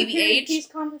could see the age. Piece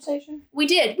conversation. We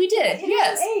did. It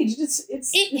Yes. isn't aged.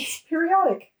 It's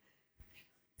periodic.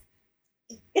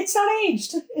 It's not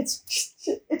aged. It's just,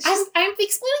 I'm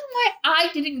explaining why I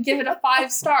didn't give it a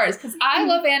 5 stars because I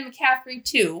love Anne McCaffrey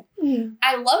too.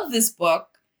 I love this book.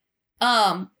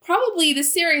 Probably the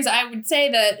series, I would say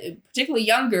that, particularly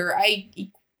younger, I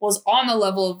was on the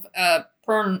level of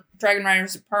Dragon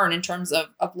Riders of Pern in terms of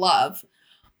love.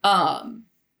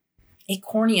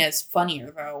 Acornia is funnier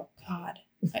though. God,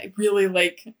 I really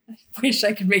I wish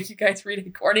I could make you guys read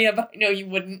Acornia, but I know you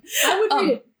wouldn't. I would read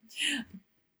it.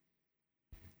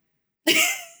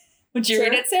 Would you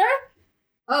read it, Sarah?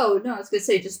 Oh, no, I was going to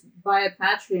say just buy a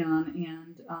Patreon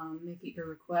and make it your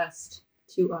request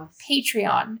to us.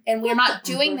 Patreon, and we're not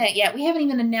doing that yet. We haven't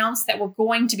even announced that we're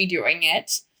going to be doing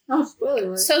it. Oh, spoiler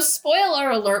alert. So, spoiler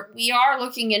alert, we are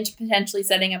looking into potentially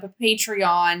setting up a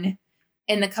Patreon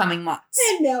in the coming months.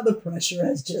 And now the pressure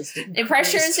has just increased. The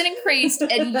pressure has increased,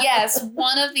 and yes,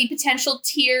 one of the potential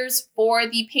tiers for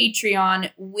the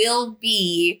Patreon will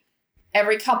be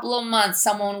every couple of months,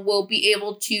 someone will be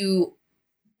able to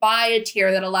buy a tier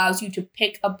that allows you to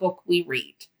pick a book we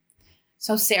read.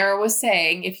 So Sarah was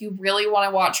saying, if you really want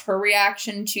to watch her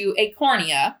reaction to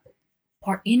Acornia,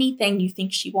 or anything you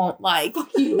think she won't like,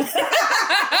 In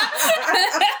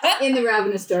the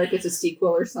Ravenous Dark, it's a sequel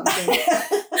or something.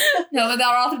 no, but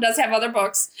that author does have other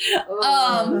books.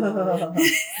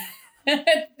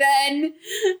 Then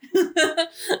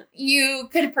you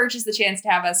could purchase the chance to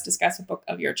have us discuss a book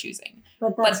of your choosing.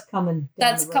 But that's coming.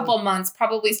 That's a couple months,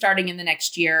 probably starting in the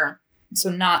next year.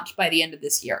 So not by the end of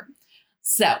this year.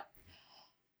 So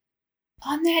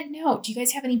on that note, do you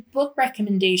guys have any book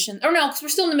recommendations? Or no, because we're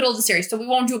still in the middle of the series, so we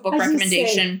won't do a book I was gonna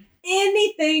recommendation.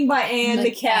 Anything by Anne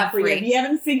McCaffrey. If you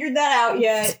haven't figured that out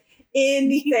yet,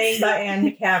 anything by Anne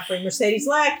McCaffrey. Mercedes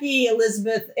Lackey,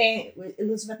 Elizabeth Ann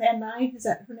Nye, is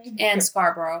that her name? And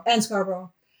Scarborough. Anne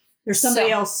Scarborough. There's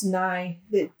somebody else, Nye.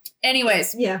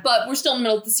 Anyways, yeah. But we're still in the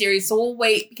middle of the series, so we'll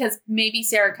wait because maybe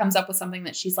Sarah comes up with something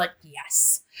that she's like,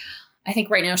 yes. I think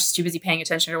right now she's too busy paying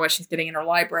attention to what she's getting in her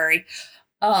library.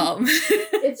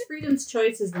 It's Freedom's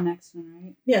Choice is the next one,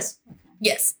 right? Yes. Okay.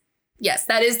 Yes,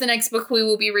 that is the next book we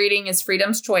will be reading is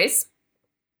Freedom's Choice.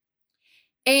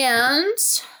 And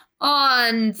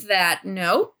on that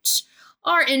note,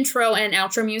 our intro and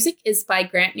outro music is by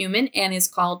Grant Newman and is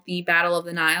called The Battle of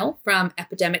the Nile from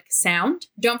Epidemic Sound.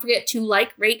 Don't forget to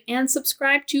like, rate, and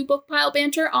subscribe to Bookpile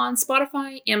Banter on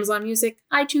Spotify, Amazon Music,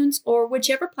 iTunes, or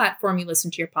whichever platform you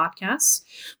listen to your podcasts.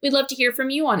 We'd love to hear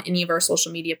from you on any of our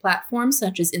social media platforms,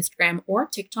 such as Instagram or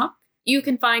TikTok. You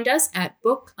can find us at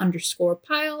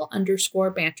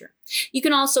book_pile_banter. You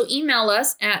can also email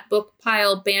us at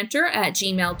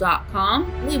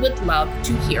bookpilebanter@gmail.com. We would love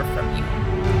to hear from you.